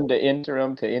interim to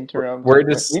interim to interim.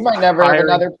 We might never have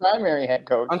another primary head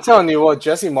coach. I'm telling you what,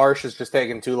 Jesse Marsh is just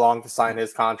taking too long to sign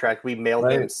his contract. We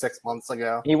mailed him 6 months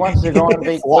ago. He wants to go on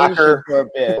vacation for a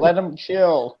bit. Let him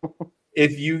chill.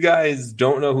 If you guys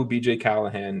don't know who BJ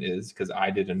Callahan is, because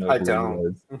I didn't know who he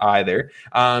was either,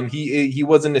 he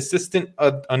was an assistant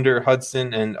under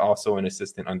Hudson and also an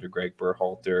assistant under Greg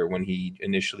Berhalter when he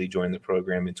initially joined the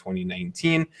program in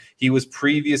 2019. He was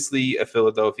previously a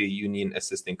Philadelphia Union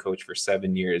assistant coach for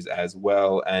 7 years as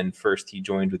well. And first he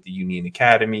joined with the Union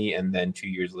Academy and then 2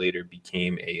 years later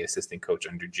became a assistant coach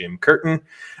under Jim Curtin.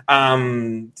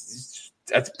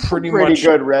 That's pretty much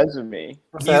good resume.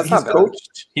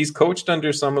 He's coached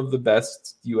under some of the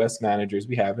best U.S. managers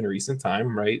we have in recent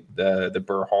time, right? The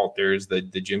Berhalters,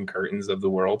 the Jim Curtins of the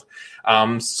world.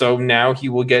 So now he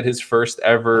will get his first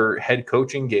ever head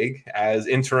coaching gig as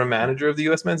interim manager of the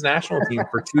U.S. men's national team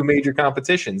for 2 major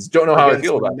competitions. Don't know how I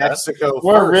feel about Mexico.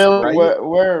 We're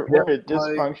a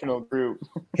dysfunctional group.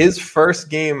 His first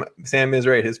game, Sam is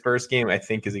right. His first game, I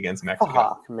think, is against Mexico.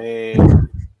 Fuck me.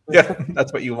 Yeah,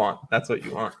 that's what you want.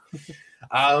 But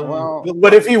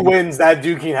if he wins, that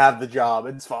dude can have the job.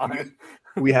 It's fine.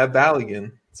 We have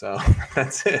Balogun, so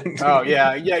that's it. Oh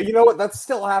yeah. You know what? That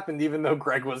still happened, even though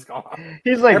Greg was gone.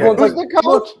 He's like, everyone's like, the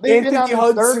coach? Anthony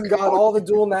Hudson got all the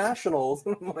dual nationals.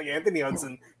 Like Anthony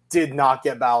Hudson did not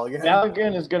get Balogun.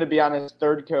 Balogun is going to be on his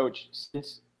third coach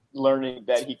since learning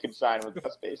that he could sign with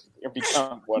us, basically, or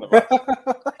become one of us.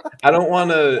 I don't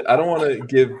want to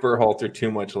give Berhalter too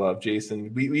much love,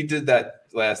 Jason. We did that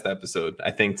last episode,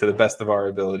 I think, to the best of our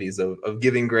abilities of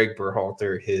giving Greg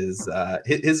Berhalter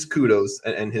his kudos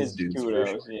and his dues.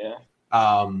 Kudos, yeah.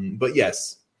 But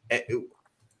yes,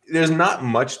 there's not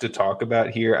much to talk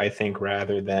about here. I think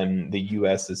rather than the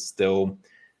U.S. is still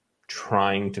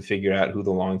trying to figure out who the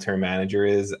long-term manager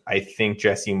is. I think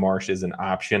Jesse Marsh is an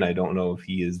option. I don't know if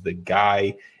he is the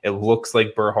guy. It looks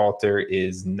like Berhalter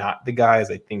is not the guy, as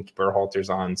I think Berhalter's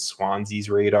on Swansea's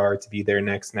radar to be their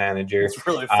next manager. It's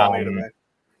really funny to me.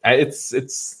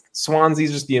 It's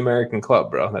Swansea's just the American club,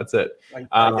 bro. That's it.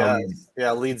 I guess.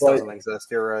 Yeah, Leeds doesn't exist.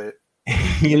 You're right.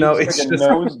 It's like a just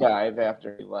nosedive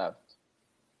after he left.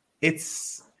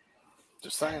 It's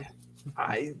just saying.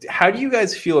 How do you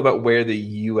guys feel about where the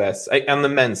U.S. on the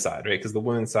men's side, right? Because the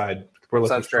women's side, we're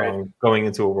looking strong going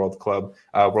into a World Cup.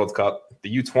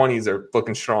 the U20s are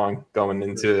looking strong going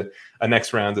into a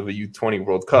next round of a U20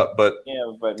 World Cup. But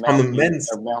on the men's,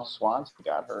 Mel Swanson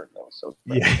got hurt. That was so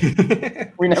funny. yeah,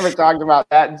 We never talked about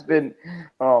that. It's been,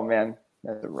 oh man,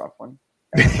 that's a rough one.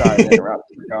 Sorry to interrupt.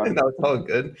 No, it's all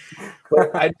good.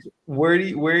 But where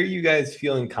are you guys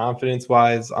feeling confidence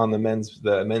wise on the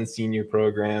men's senior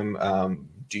program?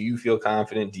 Do you feel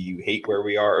confident? Do you hate where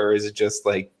we are, or is it just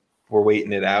like we're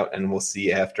waiting it out and we'll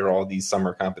see after all these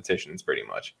summer competitions? Pretty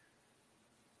much.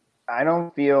 I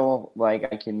don't feel like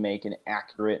I can make an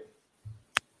accurate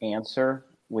answer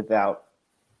without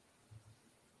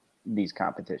these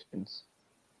competitions,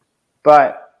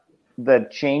 but the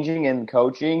changing in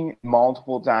coaching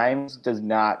multiple times does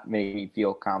not make me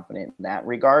feel confident in that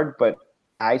regard, but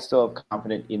I still have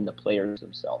confidence in the players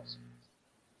themselves.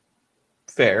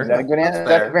 Fair. Is that a good answer?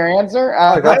 That's a fair answer?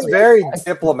 That's very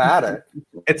diplomatic.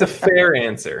 It's a fair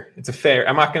answer.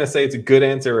 I'm not going to say it's a good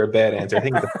answer or a bad answer. I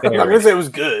think it's a fair I'm going to say it was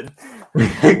good.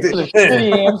 It's a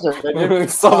shitty answer.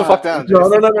 Slow the fuck down. No.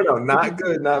 Not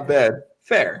good, not bad.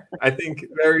 Fair. I think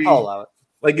very. I'll allow it.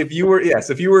 Like if you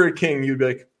were a king, you'd be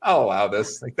like, I'll allow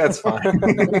this. Like that's fine.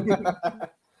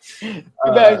 2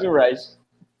 bags of rice.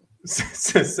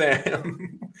 So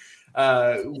Sam,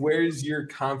 where's your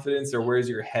confidence or where's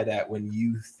your head at when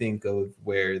you think of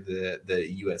where the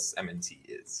U.S. MNT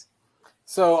is?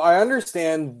 So I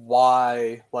understand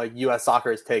why like U.S.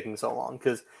 soccer is taking so long,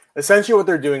 because essentially what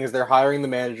they're doing is they're hiring the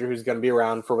manager who's going to be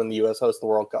around for when the U.S. hosts the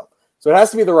World Cup. So it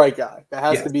has to be the right guy. That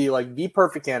has to be like the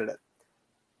perfect candidate.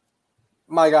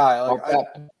 My guy,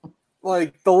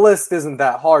 like the list isn't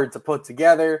that hard to put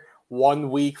together. 1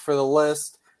 week for the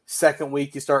list. 2nd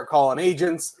week you start calling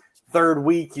agents. 3rd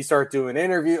week you start doing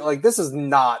interview. Like this is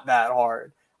not that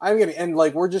hard.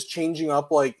 We're just changing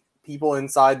up like people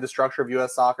inside the structure of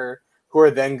U.S. soccer who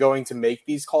are then going to make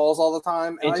these calls all the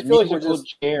time. And I feel like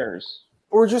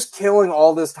we're just killing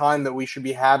all this time that we should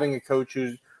be having a coach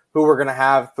who we're going to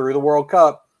have through the World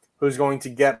Cup, who's going to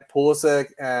get Pulisic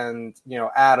and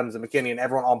Adams and McKinney and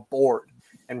everyone on board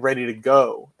and ready to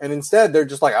go. And instead, they're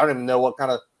just like, I don't even know what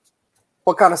kind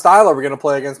of style are we going to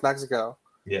play against Mexico.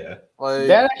 Yeah, like,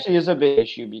 that actually is a big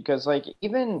issue because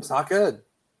even it's not good.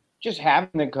 Just having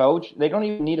the coach, they don't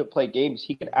even need to play games.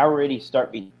 He could already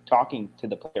start talking to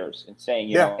the players and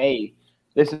saying, hey,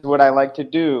 this is what I like to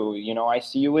do. I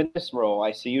see you in this role.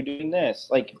 I see you doing this.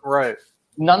 Like, right.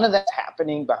 None of that's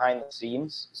happening behind the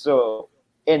scenes. So.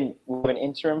 And we have an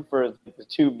interim for the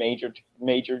 2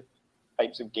 major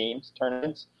types of games,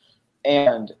 tournaments.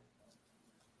 And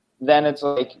then it's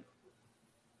like,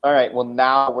 all right, well,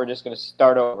 now we're just going to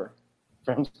start over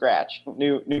from scratch.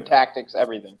 New tactics,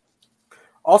 everything.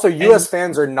 Also, U.S.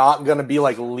 fans are not going to be,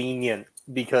 like, lenient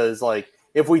because, like,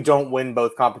 if we don't win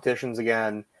both competitions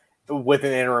again with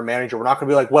an interim manager, we're not going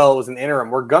to be like, well, it was an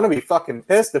interim. We're going to be fucking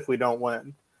pissed if we don't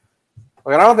win.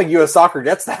 Like, I don't think U.S. soccer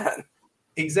gets that.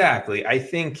 Exactly. I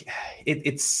think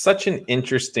it's such an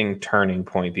interesting turning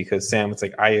point because, Sam, it's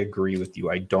like I agree with you.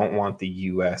 I don't want the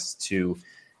U.S. to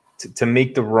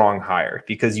make the wrong hire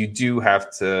because you do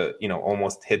have to,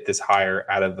 almost hit this hire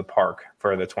out of the park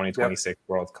for the 2026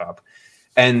 World Cup.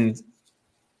 And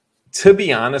to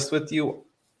be honest with you,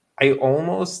 I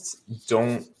almost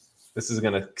don't – this is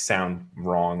going to sound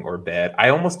wrong or bad. I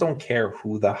almost don't care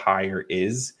who the hire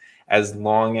is as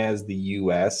long as the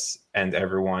U.S. and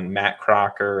everyone, Matt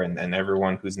Crocker and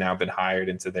everyone who's now been hired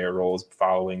into their roles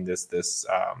following this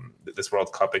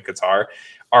World Cup in Qatar,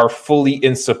 are fully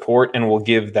in support and will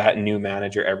give that new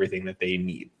manager everything that they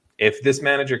need. If this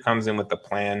manager comes in with a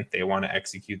plan, they want to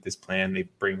execute this plan, they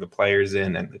bring the players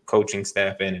in and the coaching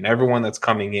staff in and everyone that's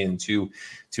coming in to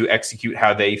execute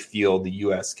how they feel the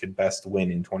U.S. could best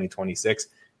win in 2026,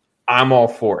 I'm all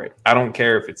for it. I don't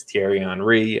care if it's Thierry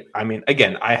Henry. I mean,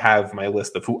 again, I have my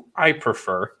list of who I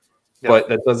prefer, but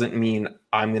that doesn't mean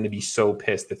I'm going to be so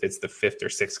pissed if it's the 5th or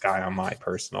 6th guy on my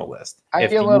personal list. I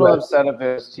feel a little upset if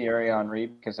it's Thierry Henry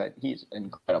because he's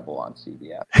incredible on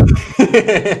CBS.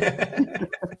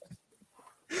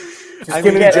 Just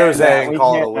give me Jose and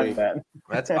call it a week.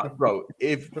 That's bro.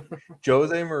 If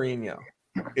Jose Mourinho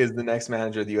is the next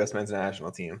manager of the U.S. men's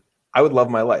national team, I would love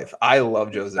my life. I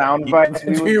love Jose.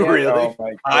 Do you really? Oh,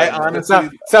 I honestly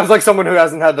sounds like someone who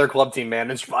hasn't had their club team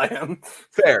managed by him.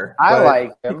 Fair. I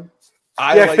like him.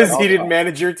 Because he didn't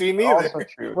manage your team either. Also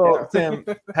true. Well, Sam,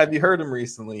 have you heard him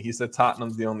recently? He said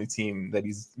Tottenham's the only team that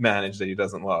he's managed that he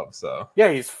doesn't love. So yeah,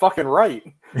 he's fucking right.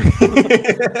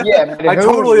 Yeah, I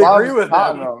totally agree with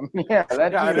Tottenham. him. Yeah,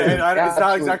 it's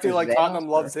not exactly like Tottenham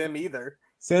loves him either.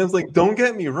 Sam's like, don't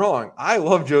get me wrong. I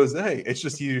love Jose. It's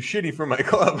just he's shitty for my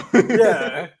club.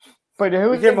 Yeah. But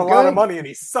who gave him a lot of money and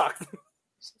he sucked.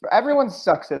 Everyone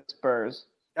sucks at Spurs.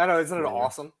 I know, isn't it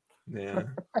awesome? Yeah.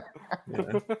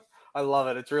 I love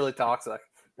it. It's really toxic.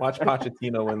 Watch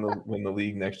Pochettino win the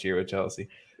league next year with Chelsea.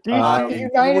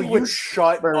 Will you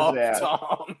shut up,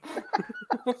 Tom?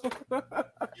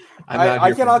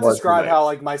 I cannot describe how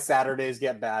like my Saturdays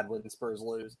get bad when Spurs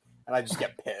lose, and I just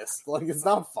get pissed. Like it's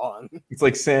not fun. It's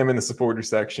like Sam in the supporter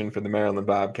section for the Maryland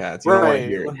Bobcats. You right. don't want to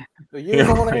hear it. You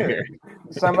don't want to hear it.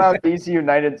 Somehow DC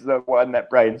United's the one that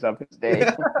brightens up his day.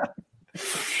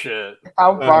 Shit.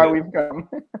 How far we've come.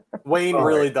 Wayne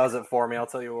really does it for me. I'll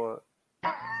tell you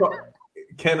what. So,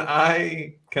 can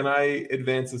I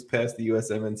advance this past the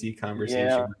USMNT conversation?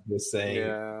 Yeah. Just saying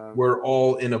we're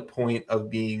all in a point of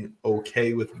being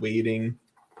okay with waiting,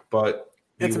 but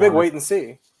it's a big wait and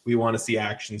see. We want to see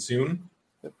action soon.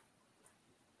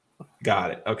 Got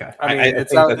it. Okay. I mean,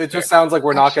 it just sounds like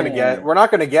we're not going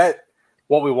to get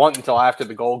what we want until after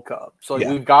the Gold Cup. So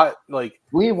we've got like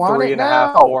we want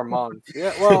 3.5, 4 months.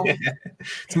 Yeah, well,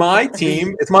 it's my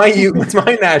team. It's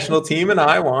my national team, and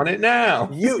I want it now.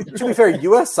 To be fair,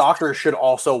 U.S. soccer should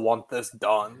also want this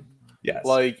done. Yes,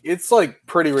 like it's like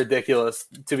pretty ridiculous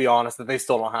to be honest that they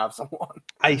still don't have someone.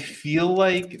 I feel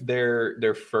like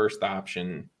their first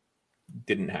option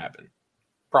didn't happen.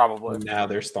 Probably. And now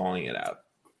they're stalling it out.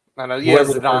 I know.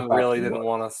 Yes, Don really didn't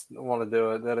want to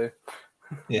do it, did he?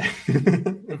 Yeah,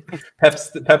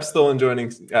 Pep's still enjoying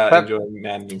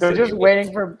managing. They're just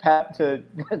waiting for Pep to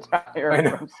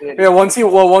retire from City. Yeah, once he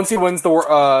wins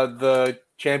the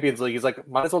Champions League, he's like,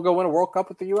 might as well go win a World Cup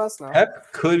with the U.S. now.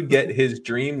 Pep could get his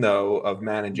dream though of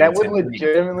managing. That would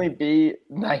legitimately be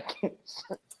like.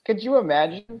 Could you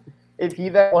imagine if he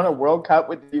then won a World Cup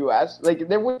with the U.S.? Like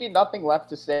there would be nothing left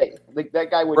to say. Like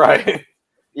that guy would. Right.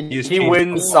 He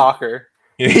wins soccer.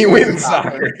 He wins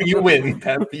soccer. You win,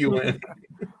 Pep. You win.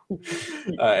 All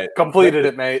right. Completed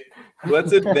it, mate.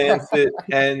 Let's advance it.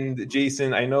 And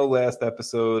Jason, I know last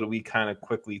episode we kind of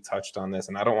quickly touched on this,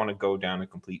 and I don't want to go down a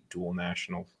complete dual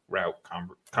national route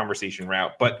conversation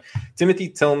route, but Timothy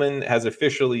Tillman has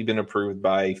officially been approved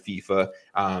by FIFA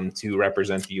to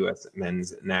represent the U.S.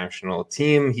 men's national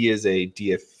team. He is a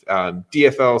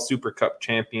DFL Super Cup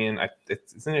champion.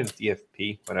 Isn't it a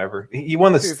DFP? Whatever. He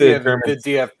won the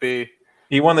DFB.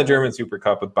 He won the German Super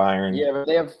Cup with Bayern. Yeah, but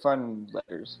they have fun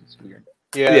letters. It's weird.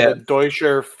 Yeah. The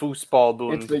Deutscher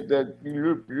Fußballbund. It's like the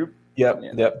Yep,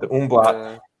 the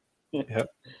Umlaut. Yep.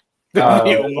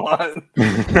 I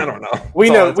don't know. We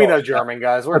know German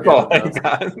guys. We're good.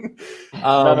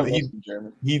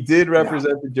 He did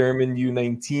represent the German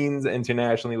U19s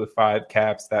internationally with 5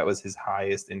 caps. That was his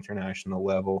highest international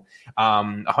level.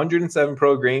 107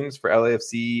 pro games for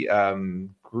LAFC.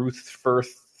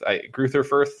 Grutherfurth,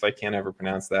 I can't ever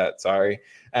pronounce that, sorry.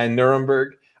 And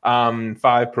Nuremberg, 5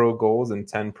 pro goals and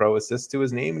 10 pro assists to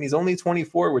his name. And he's only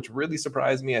 24, which really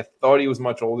surprised me. I thought he was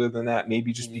much older than that,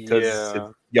 maybe just because his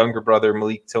younger brother,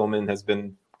 Malik Tillman, has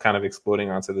been kind of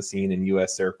exploding onto the scene in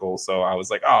U.S. circles. So I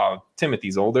was like, oh,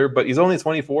 Timothy's older, but he's only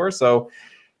 24. So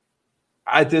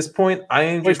at this point, I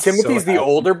am just Timothy's the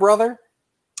older brother?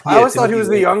 I always thought he was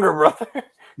the younger brother.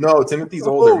 No, Timothy's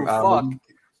older.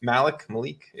 Malik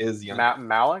is young.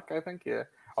 Malik, I think, yeah.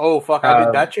 Oh, fuck. I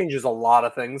mean, that changes a lot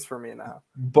of things for me now.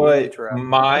 But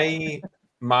my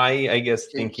I guess,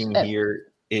 thinking here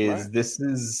is this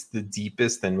is the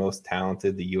deepest and most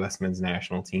talented the U.S. men's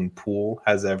national team pool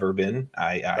has ever been.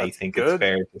 I think it's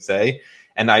fair to say.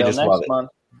 And I just love it.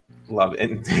 Love it.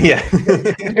 And, yeah.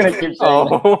 He's going to keep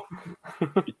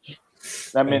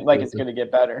saying I mean, like it's going to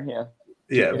get better, yeah.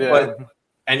 Yeah, but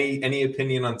any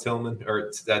opinion on Tillman,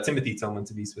 or Timothy Tillman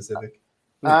to be specific?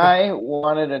 I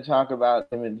wanted to talk about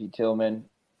Timothy Tillman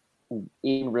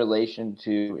in relation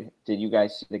to, did you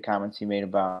guys see the comments he made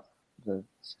about the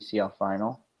CCL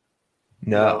final?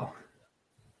 No.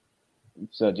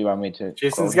 So do you want me to?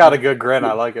 Jason's got a good grin.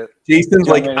 I like it. Jason's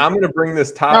like, I'm going to bring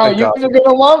this topic up. No, you're going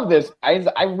to love this, guys.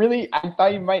 I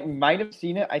thought you might have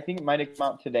seen it. I think it might have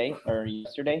come out today or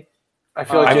yesterday. I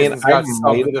feel like Jason's got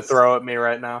something to throw at me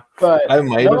right now. But I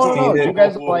might have seen it. You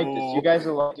guys will like this. You guys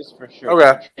will like this for sure.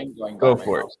 Okay. Go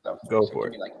for it. Go for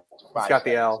it. He's got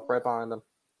the L right behind him.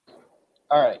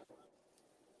 All right.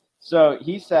 So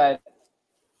he said,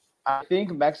 I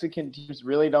think Mexican teams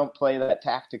really don't play that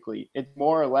tactically. It's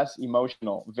more or less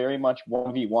emotional, very much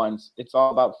 1v1s. It's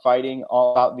all about fighting,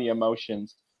 all about the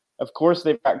emotions. Of course,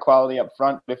 they've got quality up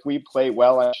front, but if we play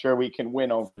well, I'm sure we can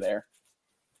win over there.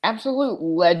 Absolute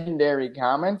legendary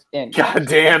comments. And God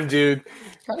damn, dude.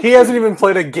 He hasn't even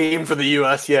played a game for the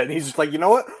U.S. yet, and he's just like, you know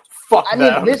what? Fuck them.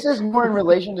 I mean, this is more in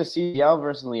relation to CDL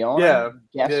versus Leon. Yeah. I'm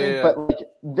guessing, but like,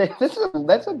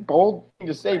 that's a bold thing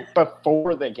to say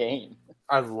before the game.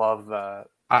 I love that.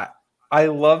 I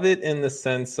love it in the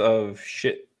sense of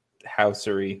shit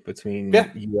housery between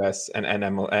U.S.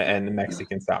 and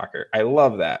Mexican soccer. I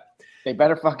love that. They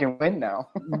better fucking win now.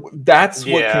 That's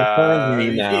what concerns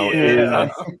me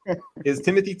now is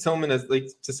Timothy Tillman, as like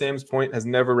to Sam's point, has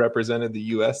never represented the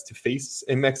U.S. to face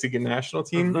a Mexican national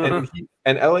team,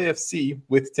 and LAFC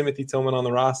with Timothy Tillman on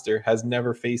the roster has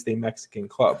never faced a Mexican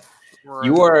club. Right.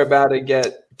 You are about to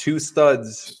get two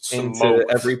studs into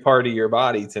every part of your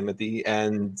body, Timothy,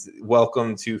 and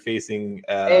welcome to facing.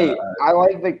 Hey, I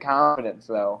like the confidence,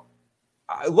 though.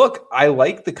 Look, I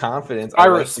like the confidence. I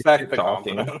respect the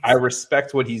confidence. I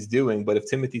respect what he's doing, but if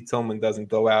Timothy Tillman doesn't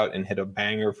go out and hit a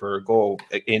banger for a goal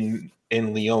in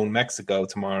León, Mexico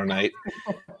tomorrow night,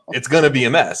 it's going to be a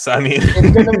mess. I mean,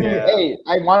 it's going to be. Hey,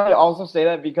 I wanted to also say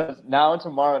that because now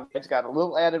tomorrow it's got a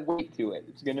little added weight to it.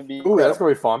 It's going to be. Ooh, that's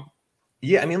going to be fun.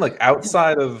 Yeah, I mean, like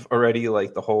outside of already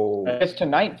like the whole. It's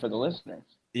tonight for the listeners.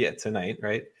 Yeah, tonight,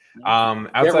 right?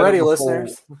 Get ready,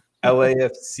 listeners.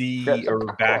 LAFC are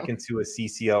back into a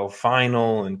CCL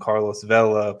final, and Carlos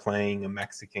Vela playing a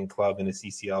Mexican club in a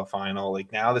CCL final.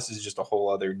 Like now, this is just a whole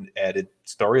other added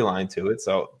storyline to it.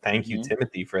 So thank you,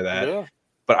 Timothy, for that. Yeah.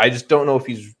 But I just don't know if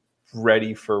he's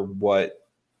ready for what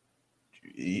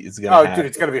is going to happen. Dude,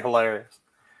 it's going to be hilarious.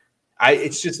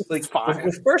 It's just like,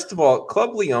 first of all,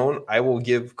 Club León, I will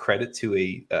give credit to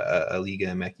a Liga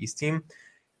MX team.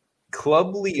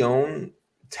 Club León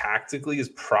tactically is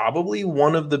probably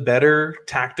one of the better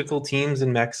tactical teams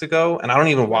in Mexico. And I don't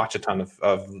even watch a ton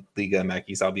of Liga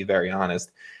MX, I'll be very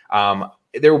honest.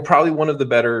 They were probably one of the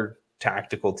better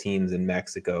tactical teams in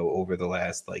Mexico over the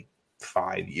last like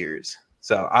 5 years.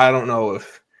 So I don't know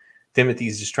if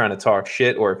Timothy's just trying to talk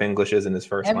shit or if English isn't his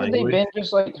first language. Haven't they been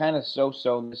just like kind of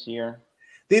so-so this year?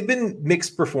 They've been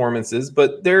mixed performances,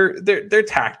 but they're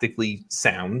tactically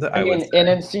sound. And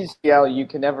in CCL, you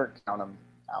can never count them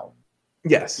out.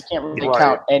 Yes. You can't really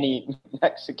count any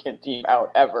Mexican team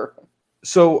out ever.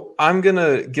 So I'm going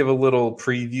to give a little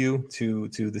preview to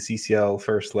the CCL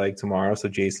first leg tomorrow. So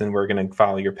Jason, we're going to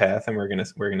follow your path and we're going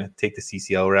to take the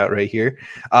CCL route right here.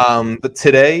 But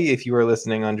today, if you are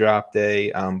listening on drop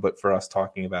day, but for us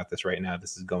talking about this right now,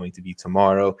 this is going to be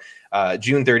tomorrow.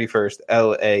 June 31st,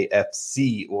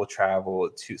 LAFC will travel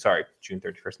to, June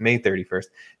 31st, May 31st,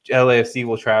 LAFC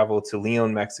will travel to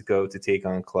León, Mexico to take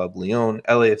on Club León.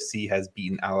 LAFC has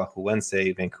beaten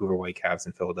Alajuelense, Vancouver Whitecaps,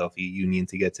 and Philadelphia Union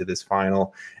to get to this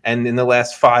final. And in the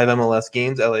last 5 MLS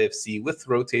games, LAFC, with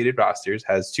rotated rosters,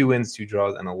 has 2 wins, 2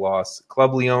 draws, and a loss.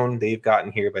 Club León, they've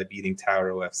gotten here by beating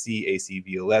Tauro FC, AC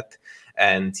Violet,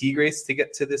 and Tigres to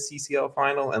get to the CCL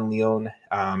final. And León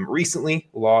recently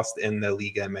lost in the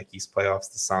Liga MX playoffs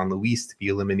to San Luis to be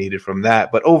eliminated from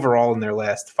that. But overall, in their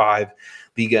last 5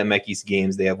 Liga MX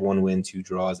games, they have 1 win, 2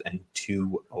 draws, and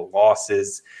 2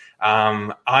 losses.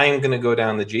 I am going to go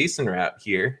down the Jason route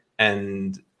here,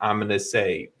 and I'm going to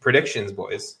say predictions,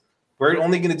 boys. We're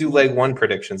only going to do leg 1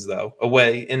 predictions, though,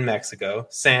 away in Mexico.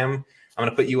 Sam, I'm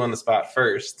going to put you on the spot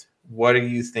first. What are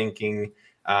you thinking,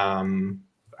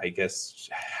 I guess,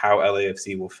 how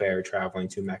LAFC will fare traveling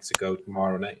to Mexico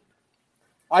tomorrow night?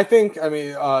 I think,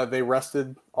 they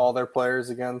rested all their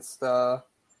players against, LA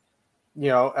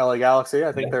Galaxy.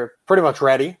 I think they're pretty much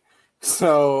ready.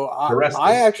 So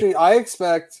I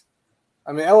expect...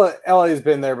 LA has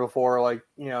been there before.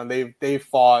 They've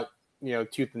fought,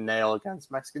 tooth and nail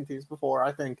against Mexican teams before.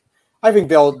 I think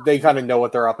they kind of know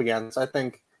what they're up against. I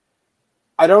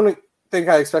don't think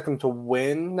I expect them to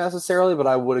win necessarily, but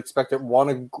I would expect a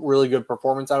really good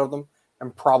performance out of them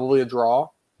and probably a draw.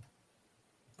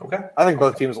 Okay. I think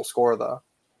both teams will score though.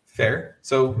 Fair.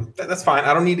 So that's fine.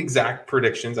 I don't need exact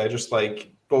predictions. I just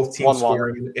like both teams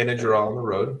scoring in a draw on the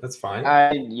road. That's fine.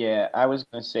 I was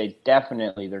going to say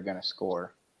definitely they're going to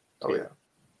score. Oh, yeah.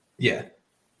 Yeah.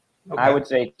 Okay. I would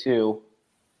say 2.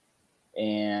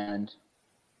 And,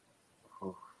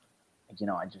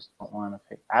 I just don't want to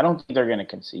pick. I don't think they're going to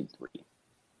concede 3.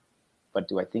 But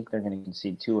do I think they're going to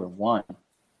concede 2 or 1?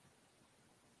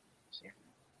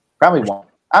 Probably 1.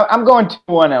 I'm going 2-1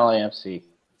 LAFC.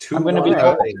 I'm going to be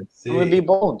bold. I'm going to be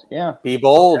bold. Yeah. Be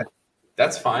bold. Okay.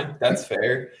 That's fine. That's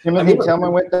fair. Timothy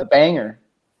Tillman with the banger.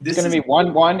 It's going to be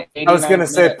 1-1. I was going to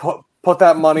say, put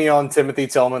that money on Timothy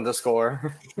Tillman to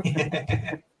score.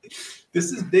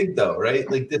 This is big, though, right?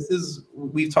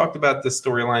 We've talked about this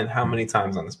storyline how many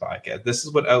times on this podcast. This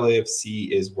is what LAFC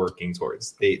is working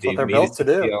towards. They've made it to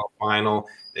the final.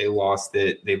 They lost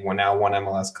it. They've now won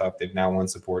MLS Cup. They've now won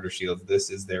Supporter Shield.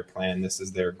 This is their plan. This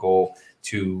is their goal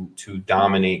to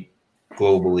dominate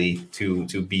globally,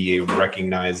 to be a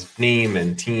recognized name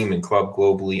and team and club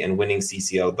globally, and winning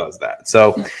CCL does that.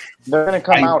 So they're going to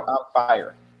come out on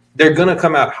fire. They're going to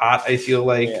come out hot, I feel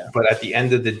like. Yeah. But at the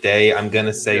end of the day, I'm going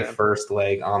to say first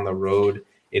leg on the road.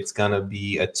 it's going to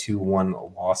be a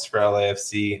 2-1 loss for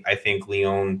LAFC. I think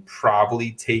Lyon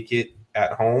probably take it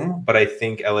at home, but I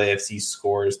think LAFC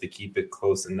scores to keep it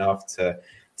close enough to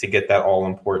get that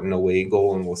all-important away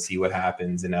goal, and we'll see what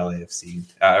happens in LAFC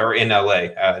or in LA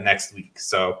next week.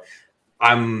 So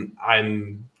I'm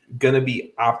going to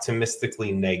be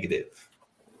optimistically negative.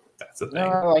 That's the thing. No,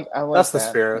 I like that's that. The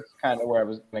spirit. That's kind of where I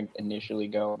was going to initially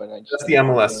go, but that's the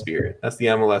MLS spirit. That's the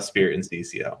MLS spirit in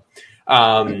CCL.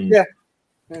 Yeah.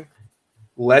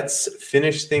 Let's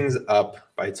finish things up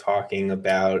by talking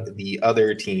about the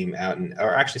other team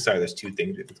there's two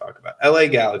things we have to talk about. LA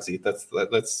Galaxy.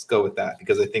 Let's go with that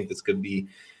because I think this could be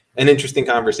an interesting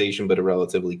conversation, but a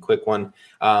relatively quick one.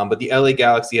 But the LA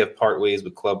Galaxy have part ways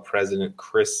with club president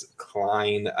Chris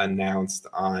Klein announced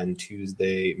on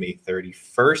Tuesday, May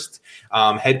 31st.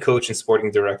 Head coach and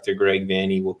sporting director Greg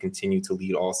Vanney will continue to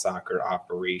lead all soccer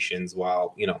operations,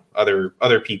 while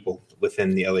other people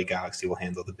within the LA Galaxy will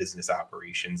handle the business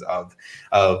operations of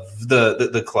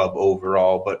the club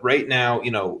overall. But right now,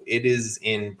 it is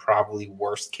in probably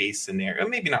worst case scenario,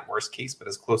 maybe not worst case, but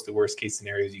as close to worst case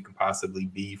scenario as you can possibly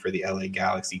be for the LA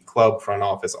Galaxy club, front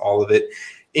office, all of it.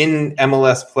 In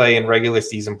MLS play and regular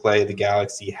season play, the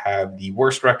Galaxy have the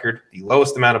worst record, the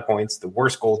lowest amount of points, the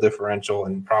worst goal differential,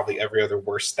 and probably every other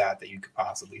worst stat that you could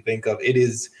possibly think of. It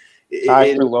is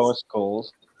tied for lowest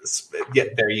goals. Yeah,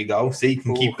 there you go. So you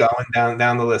can keep going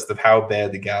down the list of how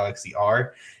bad the Galaxy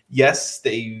are. Yes,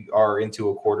 they are into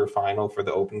a quarterfinal for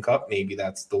the Open Cup. Maybe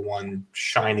that's the one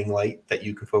shining light that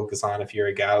you can focus on if you're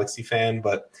a Galaxy fan.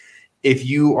 But if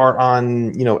you are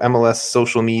on, MLS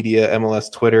social media,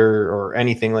 MLS Twitter, or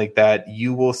anything like that,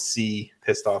 you will see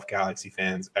pissed off Galaxy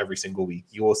fans every single week.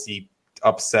 You will see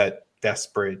upset,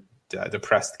 desperate,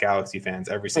 depressed Galaxy fans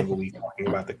every single week talking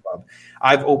about the club.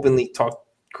 I've openly talked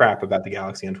crap about the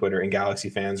Galaxy on Twitter, and Galaxy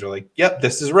fans are like, yep,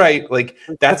 this is right. Like,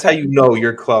 that's how you know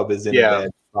your club is in a bad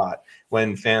spot,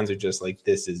 when fans are just like,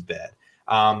 this is bad.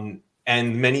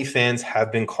 And many fans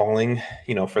have been calling,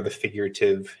 for the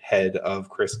figurative head of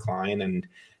Chris Klein. And,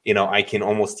 I can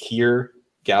almost hear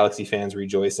Galaxy fans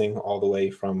rejoicing all the way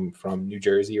from New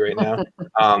Jersey right now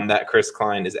that Chris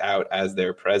Klein is out as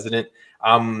their president.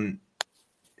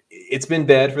 It's been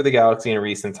bad for the Galaxy in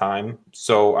recent time.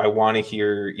 So I want to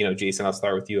hear, Jason, I'll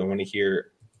start with you. I want to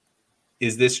hear,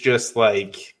 is this just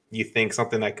like, you think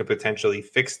something that could potentially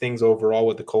fix things overall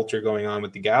with the culture going on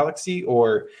with the Galaxy,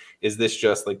 or is this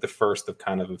just like the first of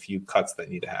kind of a few cuts that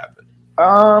need to happen?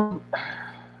 I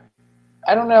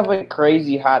don't have a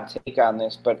crazy hot take on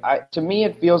this, but to me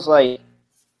it feels like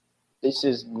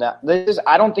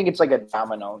I don't think it's like a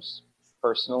dominoes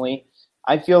personally.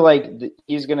 I feel like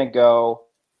he's going to go.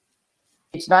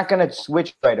 It's not going to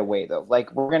switch right away, though. Like,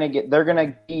 they're going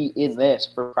to be in this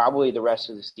for probably the rest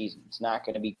of the season. It's not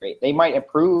going to be great. They might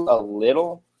improve a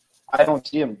little. I don't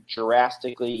see them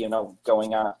drastically,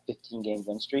 going on a 15-game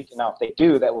win streak. Now, if they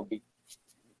do, that will be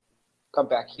come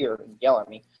back here and yell at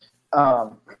me.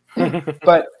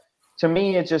 But to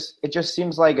me, it just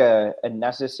seems like a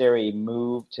necessary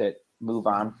move to move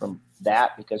on from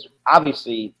that, because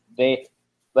obviously they,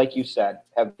 like you said,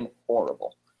 have been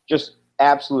horrible. Just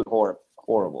absolute horrible.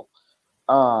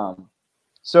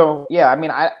 So yeah, I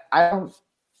mean, I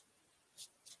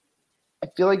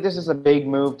feel like this is a big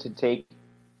move to take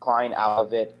Klein out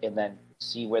of it and then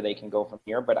see where they can go from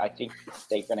here. But I think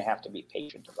they're going to have to be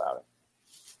patient about it.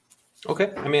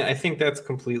 Okay. I mean, I think that's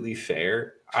completely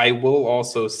fair. I will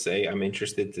also say I'm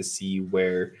interested to see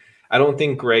where – I don't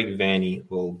think Greg Vanney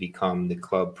will become the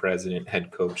club president, head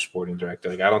coach, sporting director.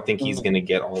 Like, I don't think he's going to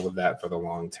get all of that for the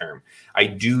long term. I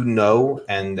do know,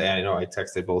 and I know I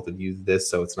texted both of you this,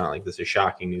 so it's not like this is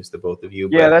shocking news to both of you.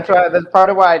 Yeah, that's right. That's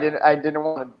part of why I didn't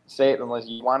want to say it unless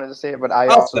you wanted to say it, but I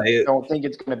also don't think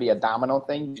it's going to be a domino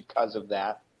thing because of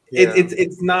that. Yeah.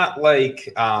 It's not like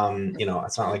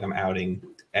it's not like I'm outing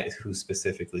who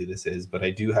specifically this is, but I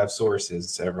do have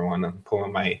sources. Everyone, I'm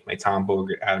pulling my Tom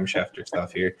Bogert, Adam Schefter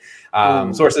stuff here.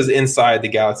 Sources inside the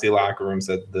Galaxy locker room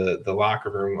said the locker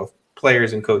room of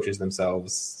players and coaches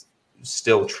themselves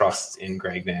still trusts in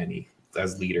Greg Vanney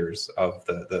as leaders of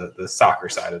the soccer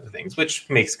side of the things, which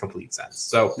makes complete sense.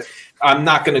 So I'm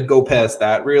not going to go past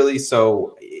that really.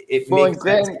 So it makes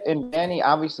sense. And Vanney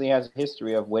obviously has a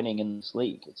history of winning in this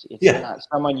league. It's not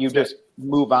someone you just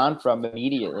move on from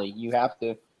immediately. You have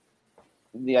to.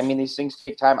 I mean, these things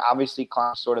take time. Obviously,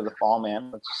 Klein's sort of the fall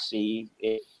man. Let's see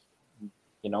if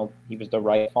he was the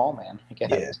right fall man. I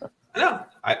guess. Yeah. No,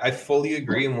 I fully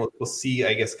agree, and we'll see.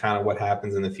 I guess kind of what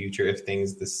happens in the future if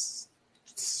things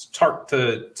start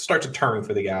to turn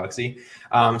for the Galaxy.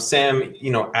 Sam,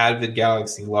 avid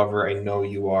Galaxy lover, I know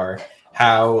you are.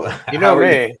 How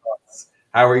me?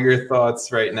 How are your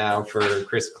thoughts right now for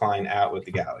Chris Klein out with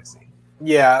the Galaxy?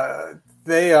 Yeah,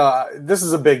 this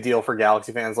is a big deal for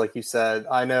Galaxy fans, like you said.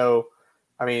 I know.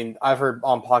 I mean, I've heard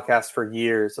on podcasts for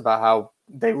years about how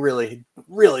they really,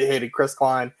 really hated Chris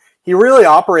Klein. He really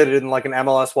operated in like an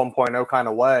MLS 1.0 kind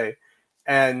of way.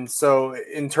 And so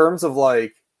in terms of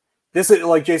like this,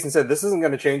 like Jason said, this isn't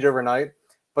going to change overnight,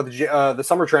 but the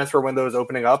summer transfer window is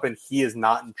opening up and he is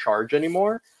not in charge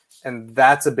anymore. And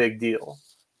that's a big deal.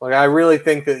 Like, I really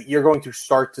think that you're going to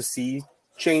start to see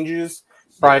changes,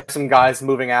 probably some guys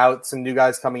moving out, some new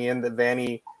guys coming in that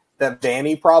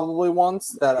Vanny probably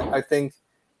wants, that I think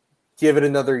give it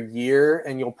another year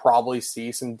and you'll probably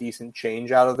see some decent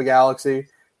change out of the Galaxy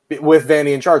with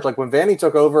Vanny in charge. Like when Vanny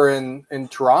took over in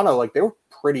Toronto, like they were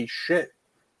pretty shit.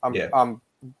 I'm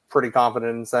pretty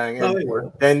confident in saying. No, they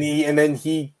were. Then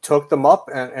he took them up,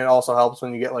 and it also helps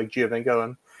when you get like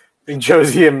Giovinco and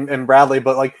Josie and Bradley.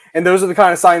 But like, and those are the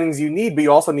kind of signings you need, but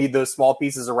you also need those small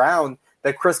pieces around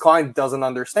that Chris Klein doesn't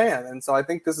understand. And so I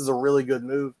think this is a really good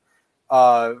move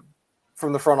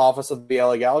from the front office of the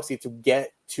LA Galaxy to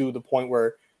get to the point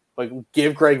where, like,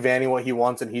 give Greg Vanny what he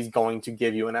wants, and he's going to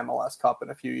give you an MLS Cup in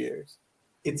a few years.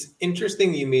 It's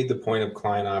interesting you made the point of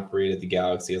Klein operated the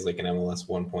Galaxy as like an MLS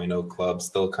 1.0 club,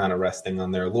 still kind of resting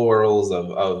on their laurels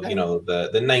of you know, the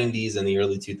 90s and the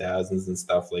early 2000s and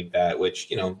stuff like that, which,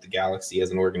 you know, the Galaxy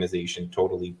as an organization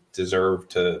totally deserve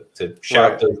to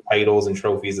shout those titles and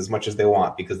trophies as much as they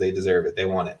want, because they deserve it. They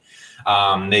want it.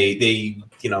 They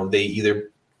either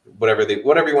whatever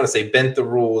you want to say, bent the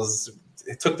rules,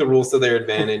 took the rules to their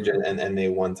advantage, and they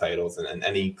won titles. And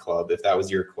any club, if that was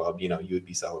your club, you know, you would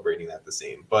be celebrating that the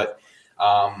same. But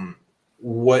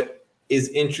what is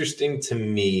interesting to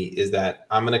me is that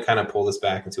I'm going to kind of pull this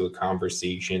back into a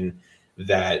conversation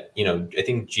that, you know, I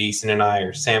think Jason and I,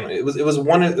 or Sam, it was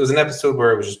an episode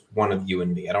where it was just one of you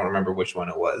and me. I don't remember which one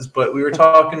it was, but we were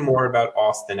talking more about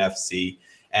Austin FC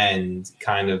and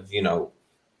kind of, you know,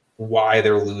 why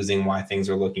they're losing, why things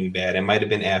are looking bad. It might have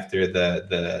been after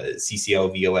the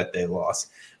CCL Violette loss,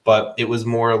 but it was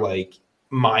more like,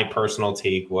 my personal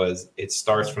take was, it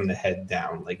starts from the head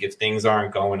down. Like, if things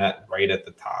aren't going right at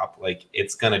the top, like,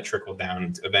 it's going to trickle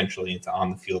down eventually into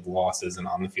on the field losses and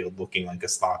on the field looking like a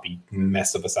sloppy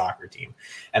mess of a soccer team.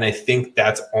 And I think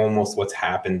that's almost what's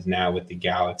happened now with the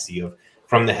Galaxy. Of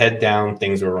from the head down,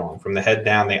 things were wrong. From the head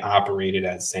down, they operated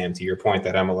as, Sam, to your point,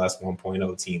 that MLS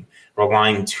 1.0 team,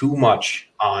 relying too much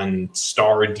on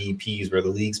star DPs where the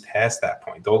league's past that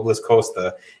point. Douglas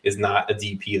Costa is not a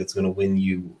DP that's going to win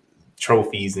you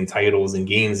trophies and titles and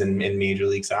games in Major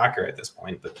League Soccer at this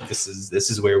point. But this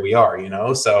is where we are, you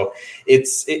know? So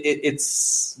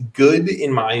it's good,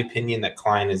 in my opinion, that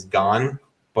Klein is gone,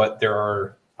 but there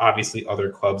are obviously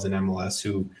other clubs in MLS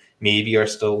who maybe are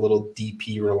still a little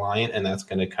DP reliant, and that's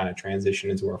going to kind of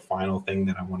transition into our final thing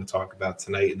that I want to talk about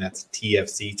tonight, and that's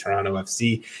TFC, Toronto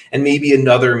FC, and maybe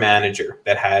another manager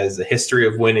that has a history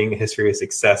of winning, a history of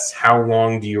success. How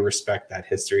long do you respect that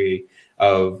history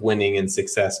of winning and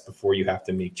success before you have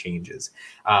to make changes?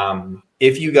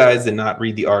 If you guys did not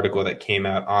read the article that came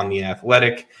out on The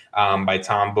Athletic by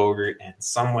Tom Bogert and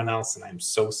someone else, and I'm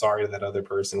so sorry to that other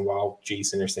person, while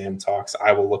Jason or Sam talks,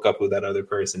 I will look up who that other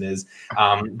person is.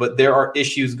 But there are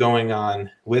issues going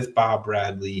on with Bob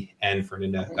Bradley and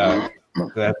Federico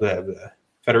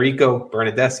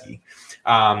Bernardeschi.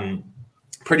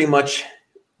 Pretty much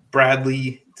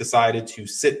Bradley decided to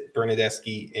sit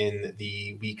Bernardeschi in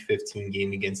the Week 15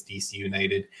 game against DC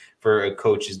United for a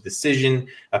coach's decision.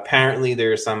 Apparently,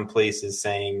 there are some places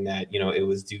saying that, you know, it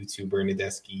was due to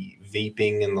Bernardeschi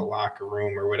vaping in the locker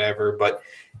room or whatever. But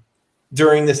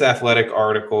during this Athletic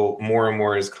article, more and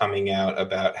more is coming out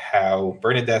about how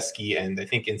Bernardeschi, and I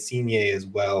think Insigne as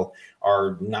well,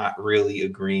 are not really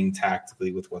agreeing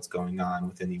tactically with what's going on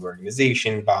within the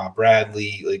organization. Bob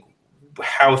Bradley, like,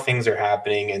 how things are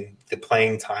happening, and the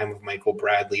playing time of Michael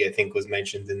Bradley, I think, was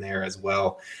mentioned in there as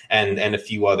well, and a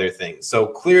few other things. So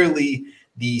clearly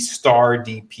the star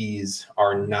DPs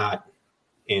are not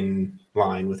in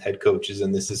line with head coaches,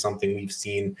 and this is something we've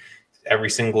seen every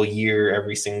single year,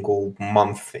 every single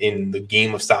month in the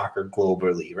game of soccer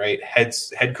globally, right? Head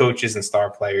coaches and star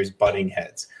players butting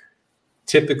heads.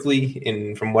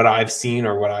 Typically, from what I've seen,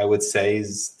 or what I would say,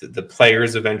 is the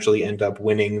players eventually end up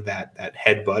winning that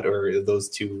headbutt, or those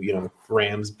two, you know,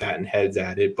 Rams batting heads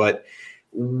at it. But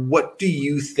what do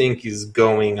you think is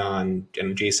going on?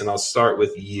 And Jason, I'll start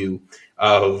with you,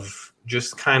 of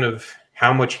just kind of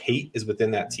how much hate is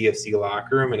within that TFC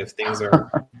locker room, and if things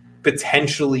are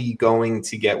potentially going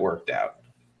to get worked out,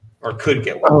 or could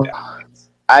get worked out.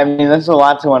 I mean, there's a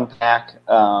lot to unpack.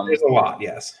 There's a lot,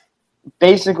 yes.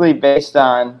 basically based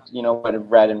on, what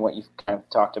I've read and what you've kind of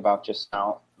talked about just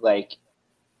now, like,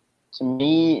 to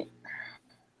me,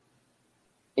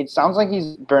 it sounds like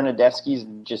Bernadeschi's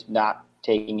just not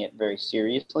taking it very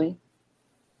seriously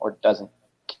or doesn't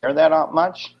care that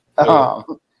much. Yeah.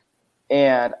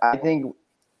 And I think,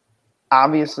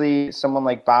 obviously, someone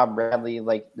like Bob Bradley,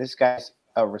 like, this guy's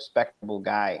a respectable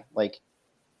guy. Like,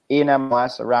 in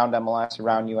MLS,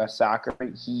 around U.S. soccer,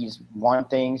 he's won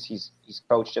things. He's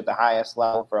coached at the highest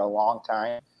level for a long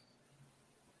time.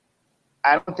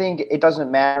 I don't think it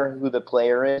doesn't matter who the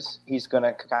player is. He's going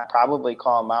to probably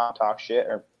call him out, talk shit,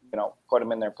 or, put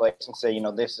them in their place and say,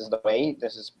 this is the way.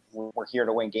 We're here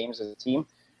to win games as a team.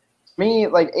 To me,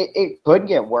 like, it could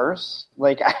get worse.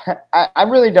 Like, I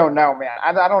really don't know, man.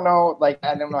 I don't know. Like,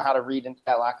 I don't know how to read into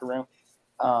that locker room.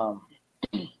 I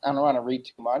don't want to read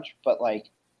too much, but, like,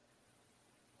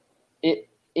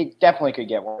 it definitely could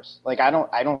get worse. Like, I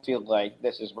don't feel like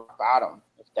this is rock bottom,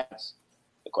 if that's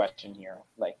the question here.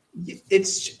 Like,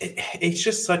 it's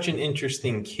just such an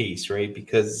interesting case, right?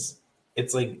 Because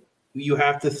it's like you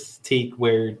have to take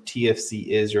where TFC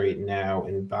is right now,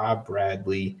 and Bob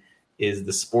Bradley is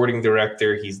the sporting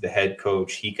director. He's the head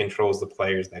coach. He controls the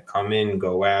players that come in,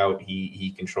 go out.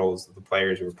 He controls the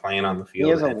players who are playing on the field.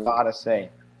 He has a lot to say.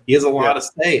 He has a lot to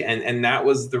say, and that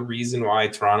was the reason why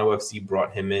Toronto FC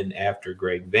brought him in after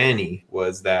Greg Vanney,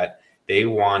 was that they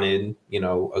wanted,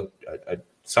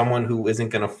 someone who isn't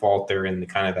going to falter in the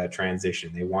kind of that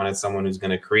transition. They wanted someone who's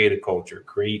going to create a culture,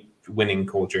 create winning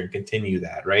culture, and continue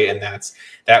that, right? And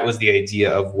that was the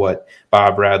idea of what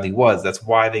Bob Bradley was. That's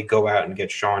why they go out and get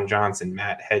Sean Johnson,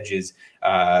 Matt Hedges.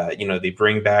 They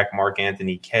bring back Mark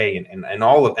Anthony Kaye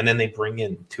and then they bring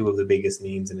in two of the biggest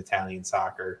names in Italian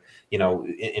soccer, in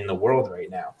the world right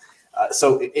now.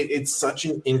 So it's such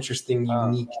an interesting,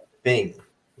 unique thing,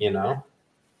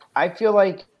 I feel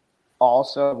like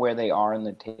also where they are in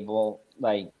the table,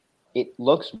 like, it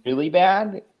looks really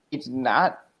bad. It's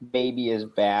not maybe as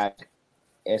bad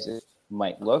as it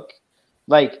might look.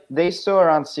 Like, they still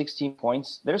are on 16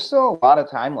 points. There's still a lot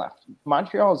of time left.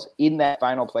 Montreal's in that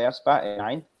final playoff spot at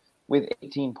 9th with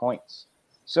 18 points.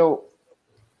 So,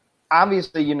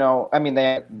 obviously,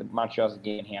 Montreal's a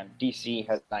game in hand. DC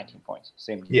has 19 points.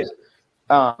 Same as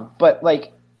but,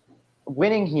 like,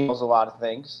 winning heals a lot of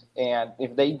things. And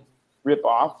if they rip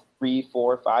off 3,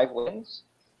 4, 5 wins,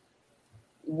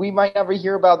 we might never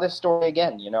hear about this story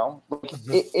again, Like,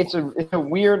 it's a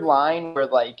weird line where,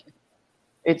 like,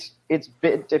 it's a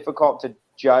bit difficult to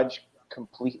judge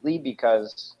completely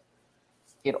because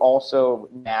it also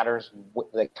matters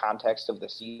the context of the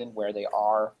season, where they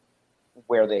are,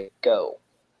 where they go.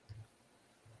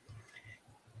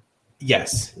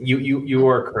 Yes, you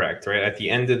are correct, right? At the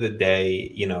end of the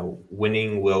day,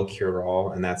 winning will cure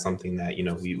all, and that's something that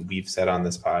we've said on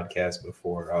this podcast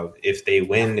before. Of if they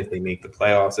win, if they make the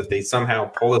playoffs, if they somehow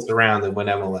pull us around and win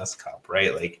MLS Cup,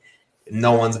 right? Like,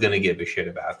 no one's going to give a shit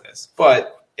about this.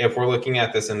 But if we're looking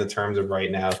at this in the terms of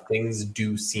right now, things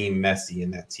do seem messy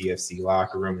in that TFC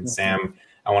locker room. And Sam,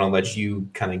 I want to let you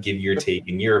kind of give your take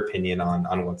and your opinion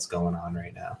on what's going on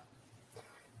right now.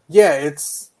 Yeah,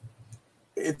 it's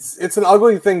an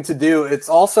ugly thing to do. It's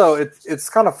also it's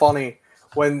kind of funny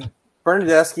when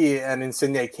Bernadeschi and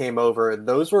Insigne came over.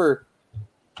 Those were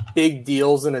big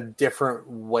deals in a different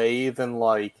way than,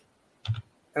 like,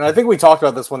 and I think we talked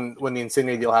about this when the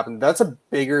Insigne deal happened. That's a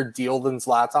bigger deal than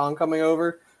Zlatan coming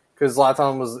over, because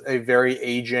Zlatan was a very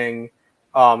aging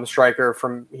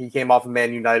striker. He came off of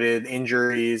Man United,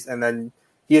 injuries, and then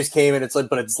he just came in. It's like,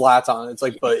 but it's Zlatan. It's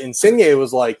like, but Insigne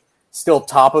was like still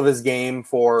top of his game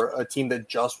for a team that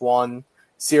just won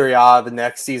Serie A the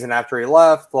next season after he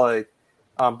left. Like,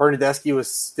 Bernadeschi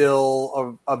was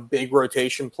still a big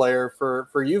rotation player for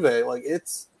Juve. Like,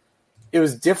 it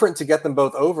was different to get them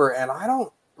both over, and I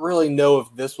don't really know if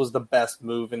this was the best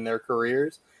move in their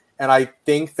careers. And I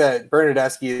think that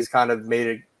Bernadeschi has kind of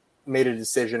made a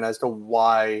decision as to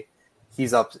why he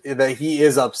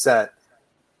is upset.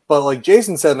 But like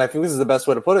Jason said, and I think this is the best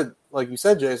way to put it, like you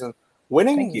said, Jason,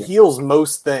 winning heals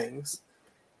most things.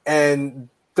 And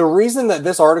the reason that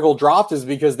this article dropped is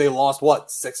because they lost,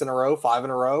 6 in a row, 5 in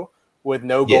a row with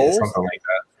no goals? Something like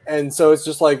that. And so it's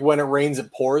just like when it rains,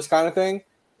 it pours kind of thing.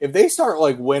 If they start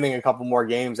like winning a couple more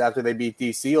games after they beat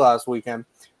DC last weekend,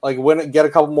 like get a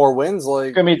couple more wins, like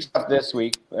it's gonna be tough this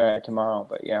week, tomorrow,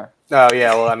 but yeah. Oh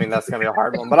yeah, well, I mean that's gonna be a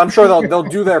hard one, but I'm sure they'll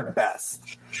do their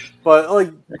best.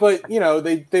 But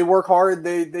they work hard,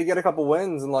 they get a couple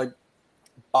wins, and like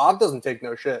Bob doesn't take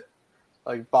no shit.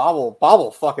 Like Bob will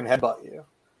fucking headbutt you.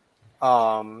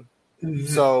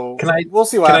 So we'll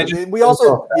see what happens. We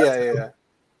also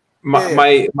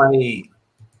my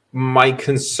My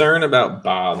concern about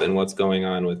Bob and what's going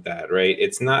on with that, right?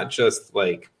 It's not just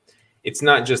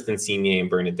Insigne and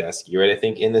Bernadeschi, right? I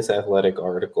think in this Athletic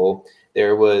article,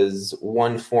 there was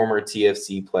one former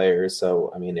TFC player.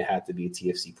 So, I mean, it had to be a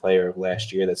TFC player of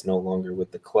last year that's no longer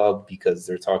with the club because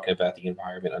they're talking about the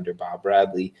environment under Bob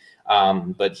Bradley.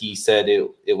 But he said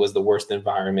it was the worst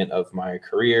environment of my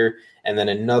career. And then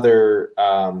another,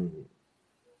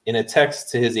 in a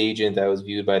text to his agent that was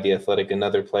viewed by the Athletic,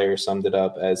 another player summed it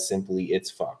up as simply,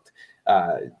 it's fucked.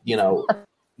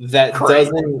 That Great.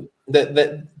 doesn't,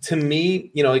 that to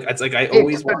me, it's like I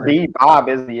always want to be Bob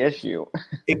is the issue.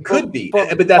 It could be,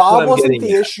 but that's Bob what I'm wasn't getting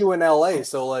the at. issue in LA.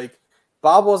 So like,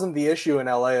 Bob wasn't the issue in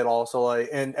LA at all. So like,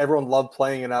 and everyone loved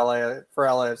playing in LA for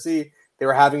LAFC. They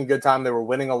were having a good time. They were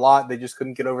winning a lot. They just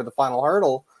couldn't get over the final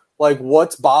hurdle. Like,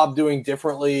 what's Bob doing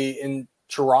differently in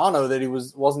Toronto that he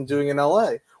wasn't doing in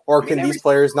LA? Or can these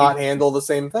players not handle the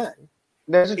same thing?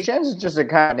 There's a chance it's just a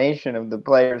combination of the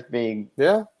players being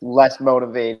less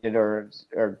motivated or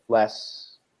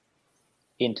less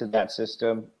into that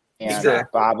system. And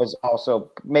Bob is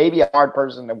also maybe a hard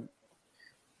person to,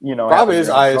 Bob is,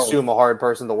 I assume, a hard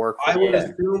person to work for. I would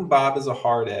assume Bob is a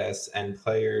hard ass, and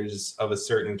players of a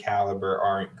certain caliber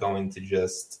aren't going to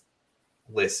just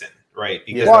listen, right?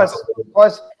 Because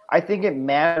plus, I think it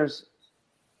matters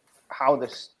how the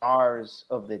stars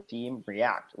of the team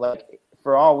react. Like,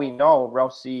 for all we know,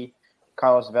 Rossi,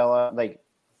 Carlos Vela, like,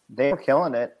 they're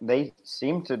killing it. They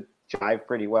seem to jive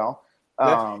pretty well.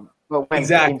 But when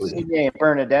Insigne and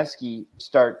Bernadeschi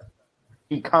start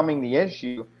becoming the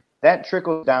issue, that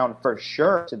trickles down for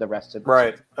sure to the rest of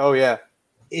the team. Oh, yeah.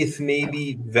 If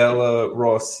maybe Vela,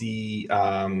 Rossi,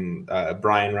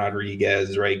 Brian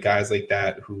Rodriguez, right, guys like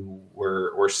that who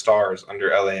were stars under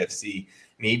LAFC,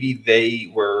 maybe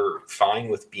they were fine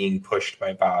with being pushed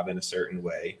by Bob in a certain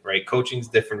way, right? Coaching's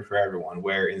different for everyone,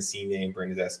 where Insigne and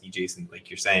Bernadeschi, Jason, like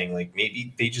you're saying, like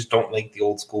maybe they just don't like the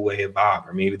old school way of Bob,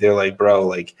 or maybe they're like, bro,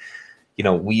 like,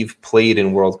 we've played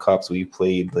in World Cups, we've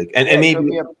played like, and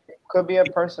maybe could be a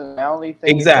personality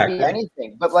thing. Exactly. It could be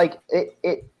anything. But like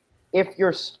if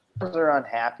your stars are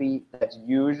unhappy, that's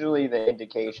usually the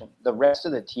indication. The rest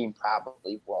of the team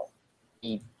probably won't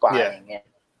be buying it.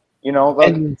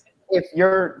 If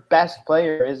your best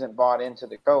player isn't bought into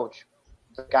the coach,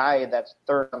 the guy that's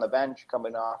third on the bench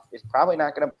coming off is probably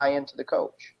not going to buy into the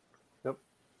coach. Yep.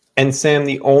 And Sam,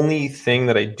 the only thing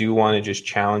that I do want to just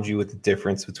challenge you with the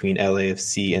difference between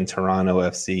LAFC and Toronto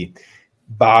FC,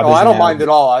 Bob. I don't mind at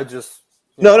all. I just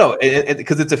no,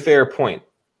 because it's a fair point.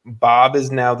 Bob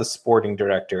is now the sporting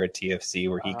director at TFC,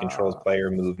 where he controls player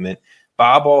movement.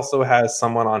 Bob also has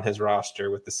someone on his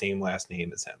roster with the same last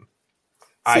name as him.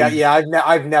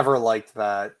 I've never liked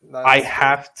that. I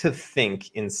have to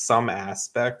think in some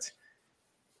aspect,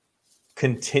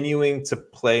 continuing to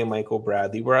play Michael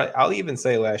Bradley, where I'll even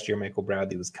say last year Michael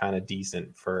Bradley was kind of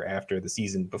decent for after the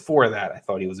season. Before that, I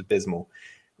thought he was abysmal.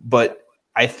 But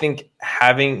I think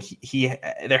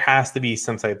there has to be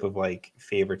some type of like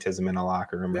favoritism in a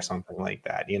locker room or something like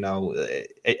that.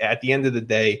 At the end of the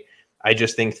day, I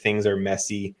just think things are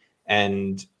messy.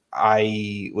 And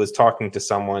I was talking to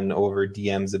someone over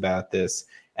DMs about this,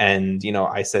 and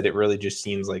I said it really just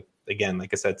seems like, again,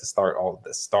 like I said, to start all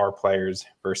the star players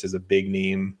versus a big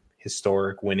name,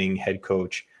 historic winning head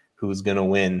coach who's going to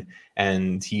win.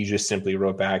 And he just simply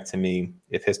wrote back to me,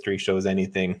 if history shows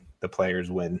anything, the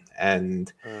players win.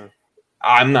 And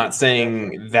I'm not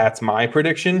saying that's my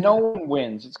prediction. No one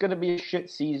wins. It's going to be a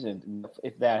shit season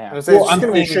if that happens. It's going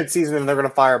to be a shit season and they're going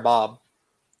to fire Bob.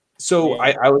 So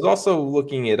I was also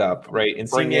looking it up, right? And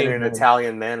bring in an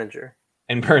Italian manager.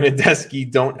 And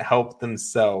Bernadeschi don't help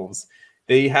themselves.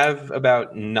 They have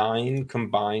about 9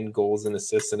 combined goals and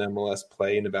assists in MLS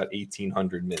play in about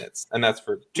 1,800 minutes. And that's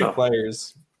for 2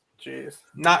 players. Jeez.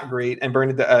 Not great. And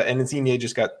Insigne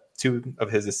just got 2 of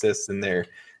his assists in their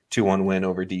 2-1 win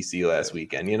over DC last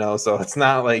weekend, So it's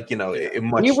not like,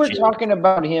 much. We were talking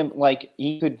about him like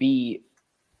he could be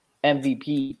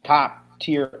MVP, top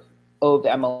tier of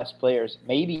MLS players,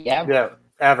 maybe ever. Yeah,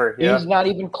 ever. Yeah. He's not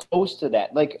even close to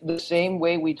that. Like the same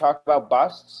way we talk about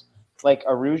busts, like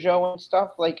Araujo and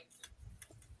stuff. Like,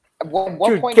 at what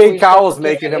point? Kate Cowell's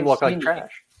making him look like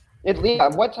trash.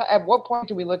 At what point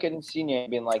do we look at Insigne and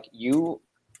being like, you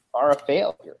are a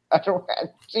failure?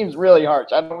 It seems really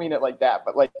harsh. I don't mean it like that,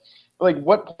 but like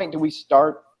what point do we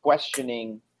start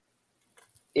questioning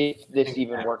if this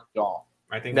even worked at all?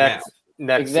 I think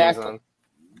next season.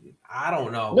 I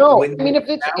don't know. No, if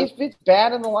it's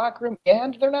bad in the locker room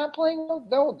and they're not playing well,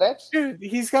 no, that's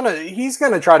he's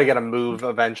gonna try to get a move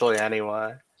eventually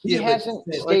anyway. He hasn't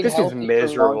stayed healthy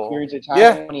for long periods of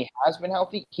time. When he has been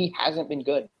healthy, he hasn't been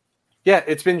good. Yeah,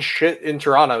 it's been shit in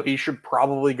Toronto. He should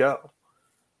probably go.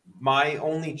 My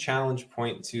only challenge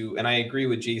point to, and I agree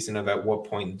with Jason of at what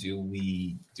point do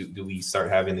we start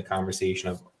having the conversation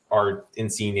of are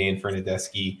Insigne and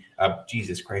Bernadeschi,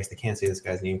 Jesus Christ, I can't say this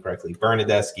guy's name correctly,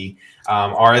 Bernadeschi,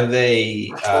 are they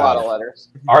a lot of letters?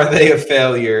 Are they a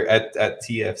failure at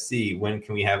TFC? When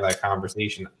can we have that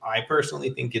conversation? I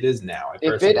personally think it is now.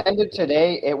 If it ended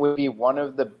today, it would be one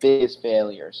of the biggest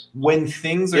failures. When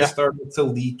things are starting to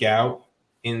leak out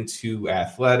into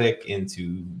Athletic,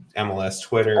 into MLS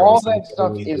Twitter, all that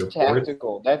stuff is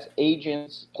tactical. That's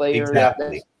agents, players.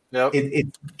 Exactly.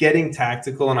 It's getting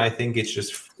tactical, and I think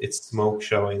it's smoke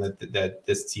showing that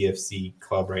this TFC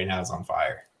club right now is on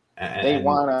fire. And they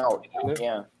want out.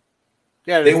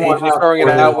 Yeah, they want throwing it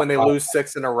out when they lose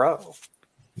 6 in a row.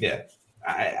 Yeah,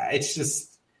 it's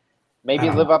just maybe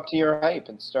live up to your hype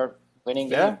and start winning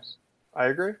games. I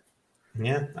agree.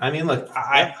 Yeah, I mean, look,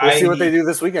 we'll see what they do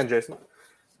this weekend, Jason.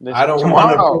 I don't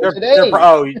want to.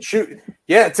 Today. Shoot.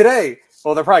 Yeah, today.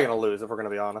 Well, they're probably going to lose if we're going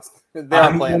to be honest. They're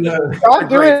playing. I'm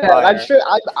doing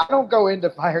that. I don't go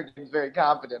into fire games very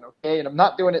confident, okay? And I'm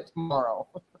not doing it tomorrow.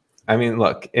 I mean,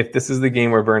 look, if this is the game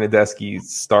where Bernadeschi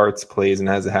starts, plays, and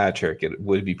has a hat trick, it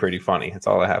would be pretty funny. That's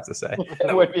all I have to say.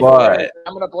 It would be funny.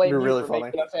 I'm going to blame you for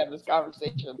making us have this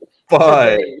conversation.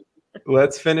 But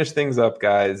let's finish things up,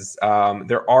 guys.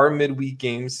 There are midweek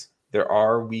games. There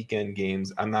are weekend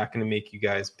games. I'm not going to make you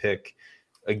guys pick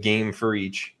a game for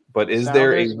each. But is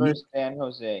there a versus San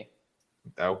Jose?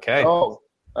 Okay. Oh,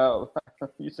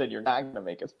 you said you're not going to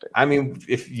make us pick. I mean,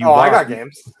 if you I got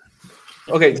games.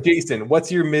 Okay, Jason,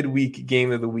 what's your midweek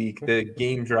game of the week? The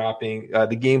game dropping,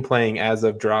 the game playing as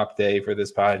of drop day for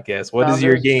this podcast. What is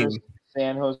your game?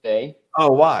 San Jose.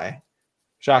 Oh, why?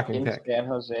 Shocking pick. San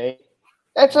Jose.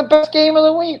 That's the best game of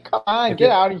the week. Come on, get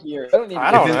out of here.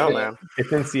 I don't know, man.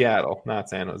 It's in Seattle, not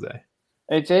San Jose.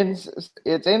 It's in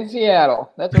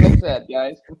Seattle. That's what I said,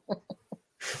 guys.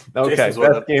 Okay, best game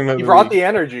of the week. You brought the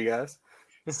energy, guys.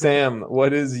 Sam,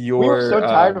 what is your? We were so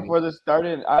tired before this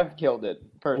started. I've killed it.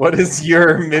 Personally. What is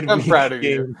your midweek I'm proud of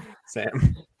game, you.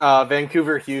 Sam?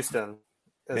 Vancouver, Houston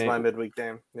is my midweek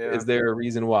game. Yeah. Is there a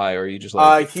reason why, or are you just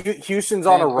like Houston's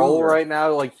on a roll right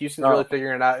now? Like Houston's really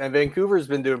figuring it out, and Vancouver's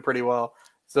been doing pretty well.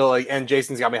 So and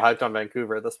Jason's got me hyped on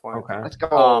Vancouver at this point. Okay, let's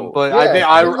go. But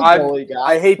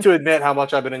I hate to admit how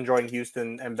much I've been enjoying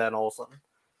Houston and Ben Olsen.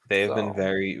 They have been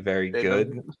very, very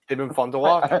good. They've been fun to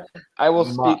watch. I will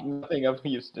speak nothing of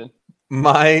Houston.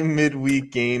 My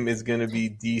midweek game is going to be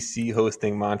DC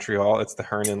hosting Montreal. It's the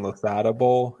Hernan Lozada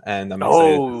Bowl, and I'm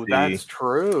excited. That's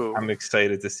true. I'm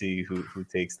excited to see who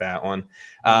takes that one.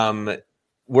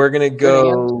 We're gonna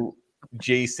go.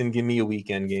 Jason, give me a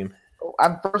weekend game.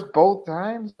 I'm first both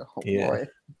times. Oh yeah, boy,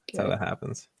 that's how that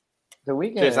happens. The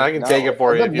weekend. Jason, I can take it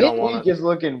for you if you don't want it. The midweek is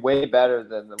looking way better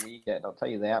than the weekend. I'll tell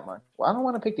you that much. Well, I don't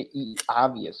want to pick the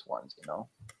obvious ones, you know.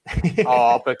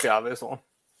 I'll pick the obvious one.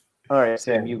 All right,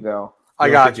 Sam, you go. I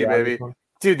got you, baby.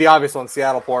 Dude, the obvious one,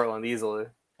 Seattle, Portland, easily.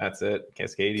 That's it.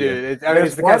 Cascadia. Dude,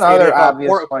 it's the other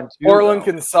obvious one too. Portland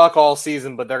can suck all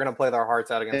season, but they're going to play their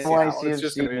hearts out against Seattle. It's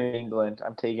just New England.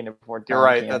 I'm taking it before. You're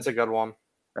right. That's a good one.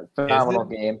 Phenomenal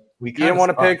game. You didn't want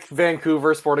to pick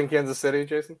Vancouver, Sporting Kansas City,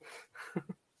 Jason?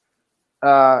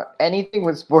 Anything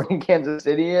with Sporting Kansas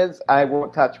City is, I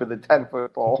won't touch with a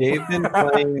 10-foot pole. They've been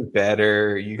playing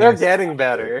better. They're getting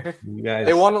better. You guys,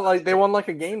 they won like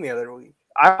a game the other week.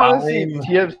 I want to see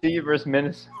TFC versus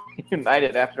Minnesota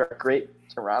United after a great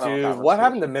Toronto. Dude, what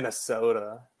happened to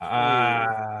Minnesota?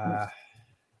 I'm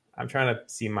trying to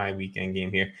see my weekend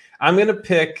game here. I'm gonna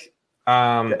pick.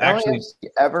 Actually,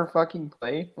 ever fucking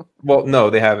play? Well, no,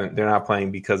 they haven't. They're not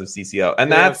playing because of CCL, and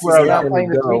that's where they're not playing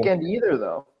this weekend either,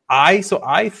 though. I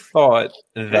thought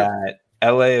that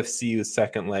LAFC's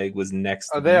second leg was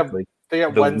next. They have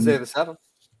Wednesday the 7th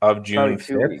of June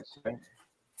 5th, right?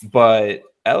 But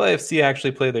LAFC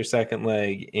actually played their second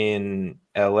leg in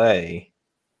LA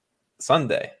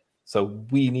Sunday. So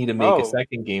we need to make a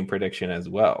second game prediction as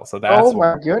well. So that's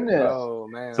my goodness. Oh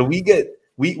man. So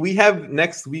we have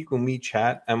next week when we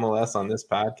chat MLS on this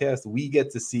podcast, we get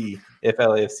to see if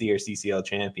LAFC are CCL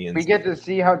champions. We get to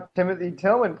see how Timothy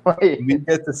Tillman plays. We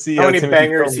get to see how many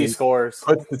bangers he scores.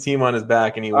 Puts the team on his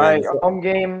back and he wins. All right, home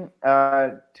game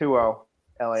 2-0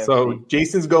 LAFC. So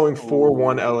Jason's going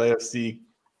 4-1 LAFC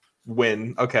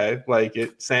win. Okay, like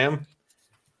it. Sam?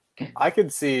 I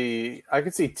could see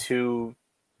two.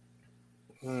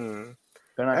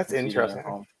 That's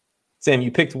interesting. Sam,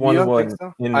 you picked 1-1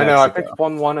 so? in Mexico. I know, I picked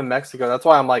 1-1 in Mexico. That's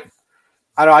why I'm like,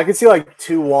 I don't know, I could see like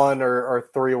 2-1 or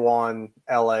 3-1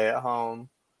 LA at home.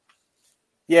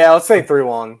 Yeah, let's say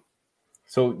 3-1.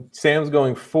 So Sam's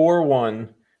going 4-1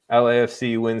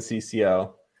 LAFC wins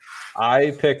CCL.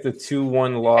 I picked a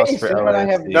 2-1 loss for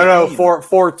LAFC. No,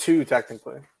 4-2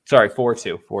 technically. Sorry,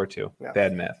 4-2. 4-2. Yeah.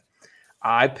 Bad math.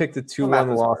 I picked a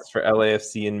 2-1 loss for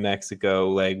LAFC in Mexico,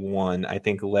 leg 1. I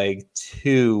think leg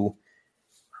 2.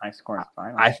 High scoring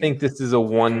final. I think this is a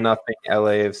 1-0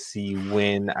 LAFC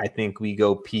win. I think we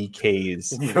go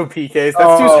PKs. You go PKs.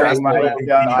 That's too stressful.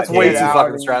 That's way too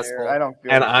fucking stressful.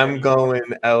 I'm going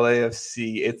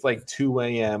LAFC. It's like 2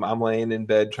 a.m. I'm laying in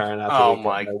bed trying not to wake up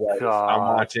my wife.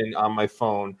 I'm watching on my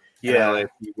phone. Yeah,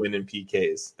 LAFC winning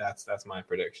PKs. That's my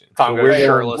prediction. Tom goes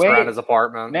shirtless around his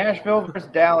apartment. Nashville versus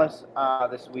Dallas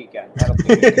this weekend.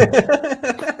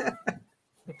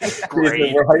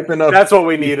 Great. We're hyping up. That's what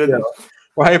we needed.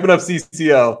 We're hyping up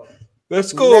CCL.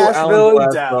 Let's go Nashville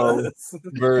Alan Dallas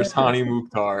versus Hani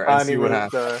Mukhtar and see what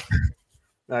happens.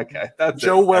 Okay, that's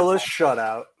Joe Willis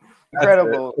shutout.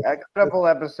 Incredible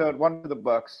episode. One for the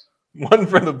books. One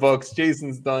for the books.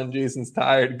 Jason's done. Jason's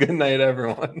tired. Good night,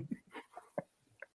 everyone.